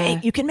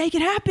 you can make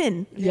it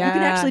happen. Yeah. You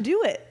can actually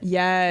do it.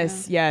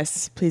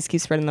 Yes. Please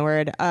keep spreading the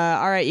word.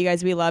 All right, you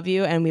guys, we love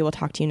you, and we will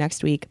talk to you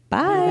next week.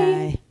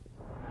 Bye.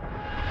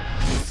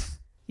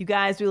 You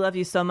guys, we love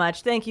you so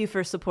much. Thank you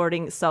for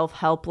supporting Self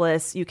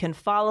Helpless. You can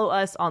follow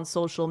us on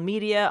social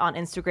media on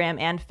Instagram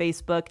and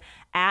Facebook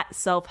at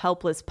Self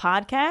Helpless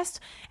Podcast.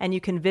 And you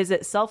can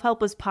visit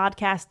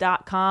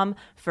selfhelplesspodcast.com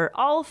for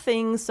all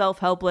things Self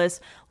Helpless.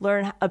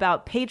 Learn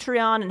about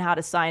Patreon and how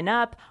to sign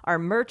up. Our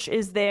merch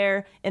is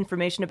there,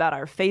 information about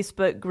our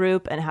Facebook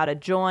group and how to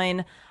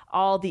join.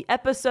 All the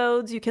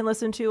episodes you can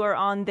listen to are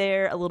on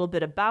there, a little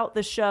bit about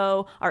the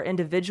show. Our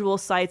individual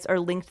sites are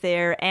linked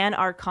there, and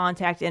our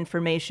contact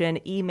information,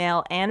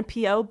 email, and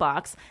P.O.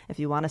 box if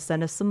you want to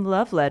send us some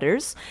love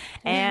letters.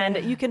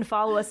 And you can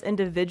follow us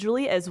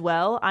individually as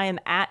well. I am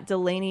at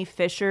Delaney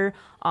Fisher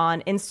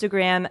on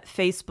Instagram,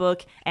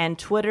 Facebook, and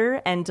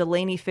Twitter, and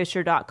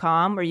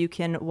DelaneyFisher.com, where you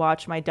can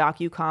watch my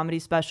docu-comedy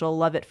special,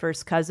 Love at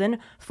First Cousin,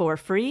 for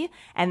free.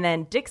 And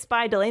then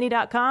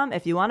DicksByDelaney.com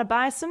if you want to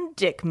buy some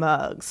dick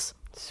mugs.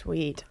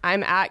 Sweet.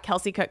 I'm at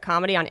Kelsey Cook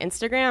Comedy on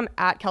Instagram,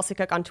 at Kelsey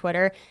Cook on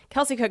Twitter,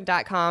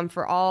 kelseycook.com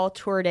for all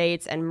tour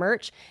dates and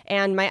merch.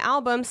 And my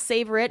album,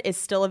 Savor It, is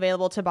still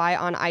available to buy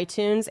on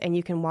iTunes, and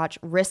you can watch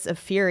Wrists of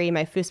Fury,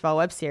 my foosball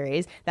web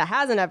series that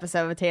has an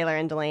episode with Taylor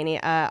and Delaney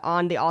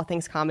on the All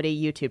Things Comedy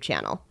YouTube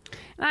channel.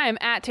 And I am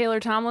at Taylor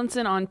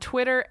Tomlinson on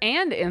Twitter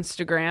and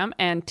Instagram,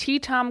 and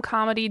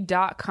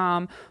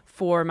ttomcomedy.com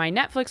for my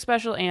Netflix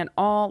special and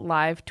all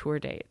live tour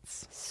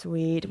dates.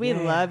 Sweet. We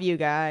love you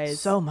guys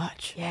So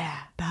much. Yeah.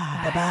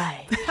 Bye.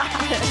 Bye-bye.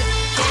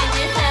 Can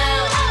you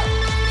help?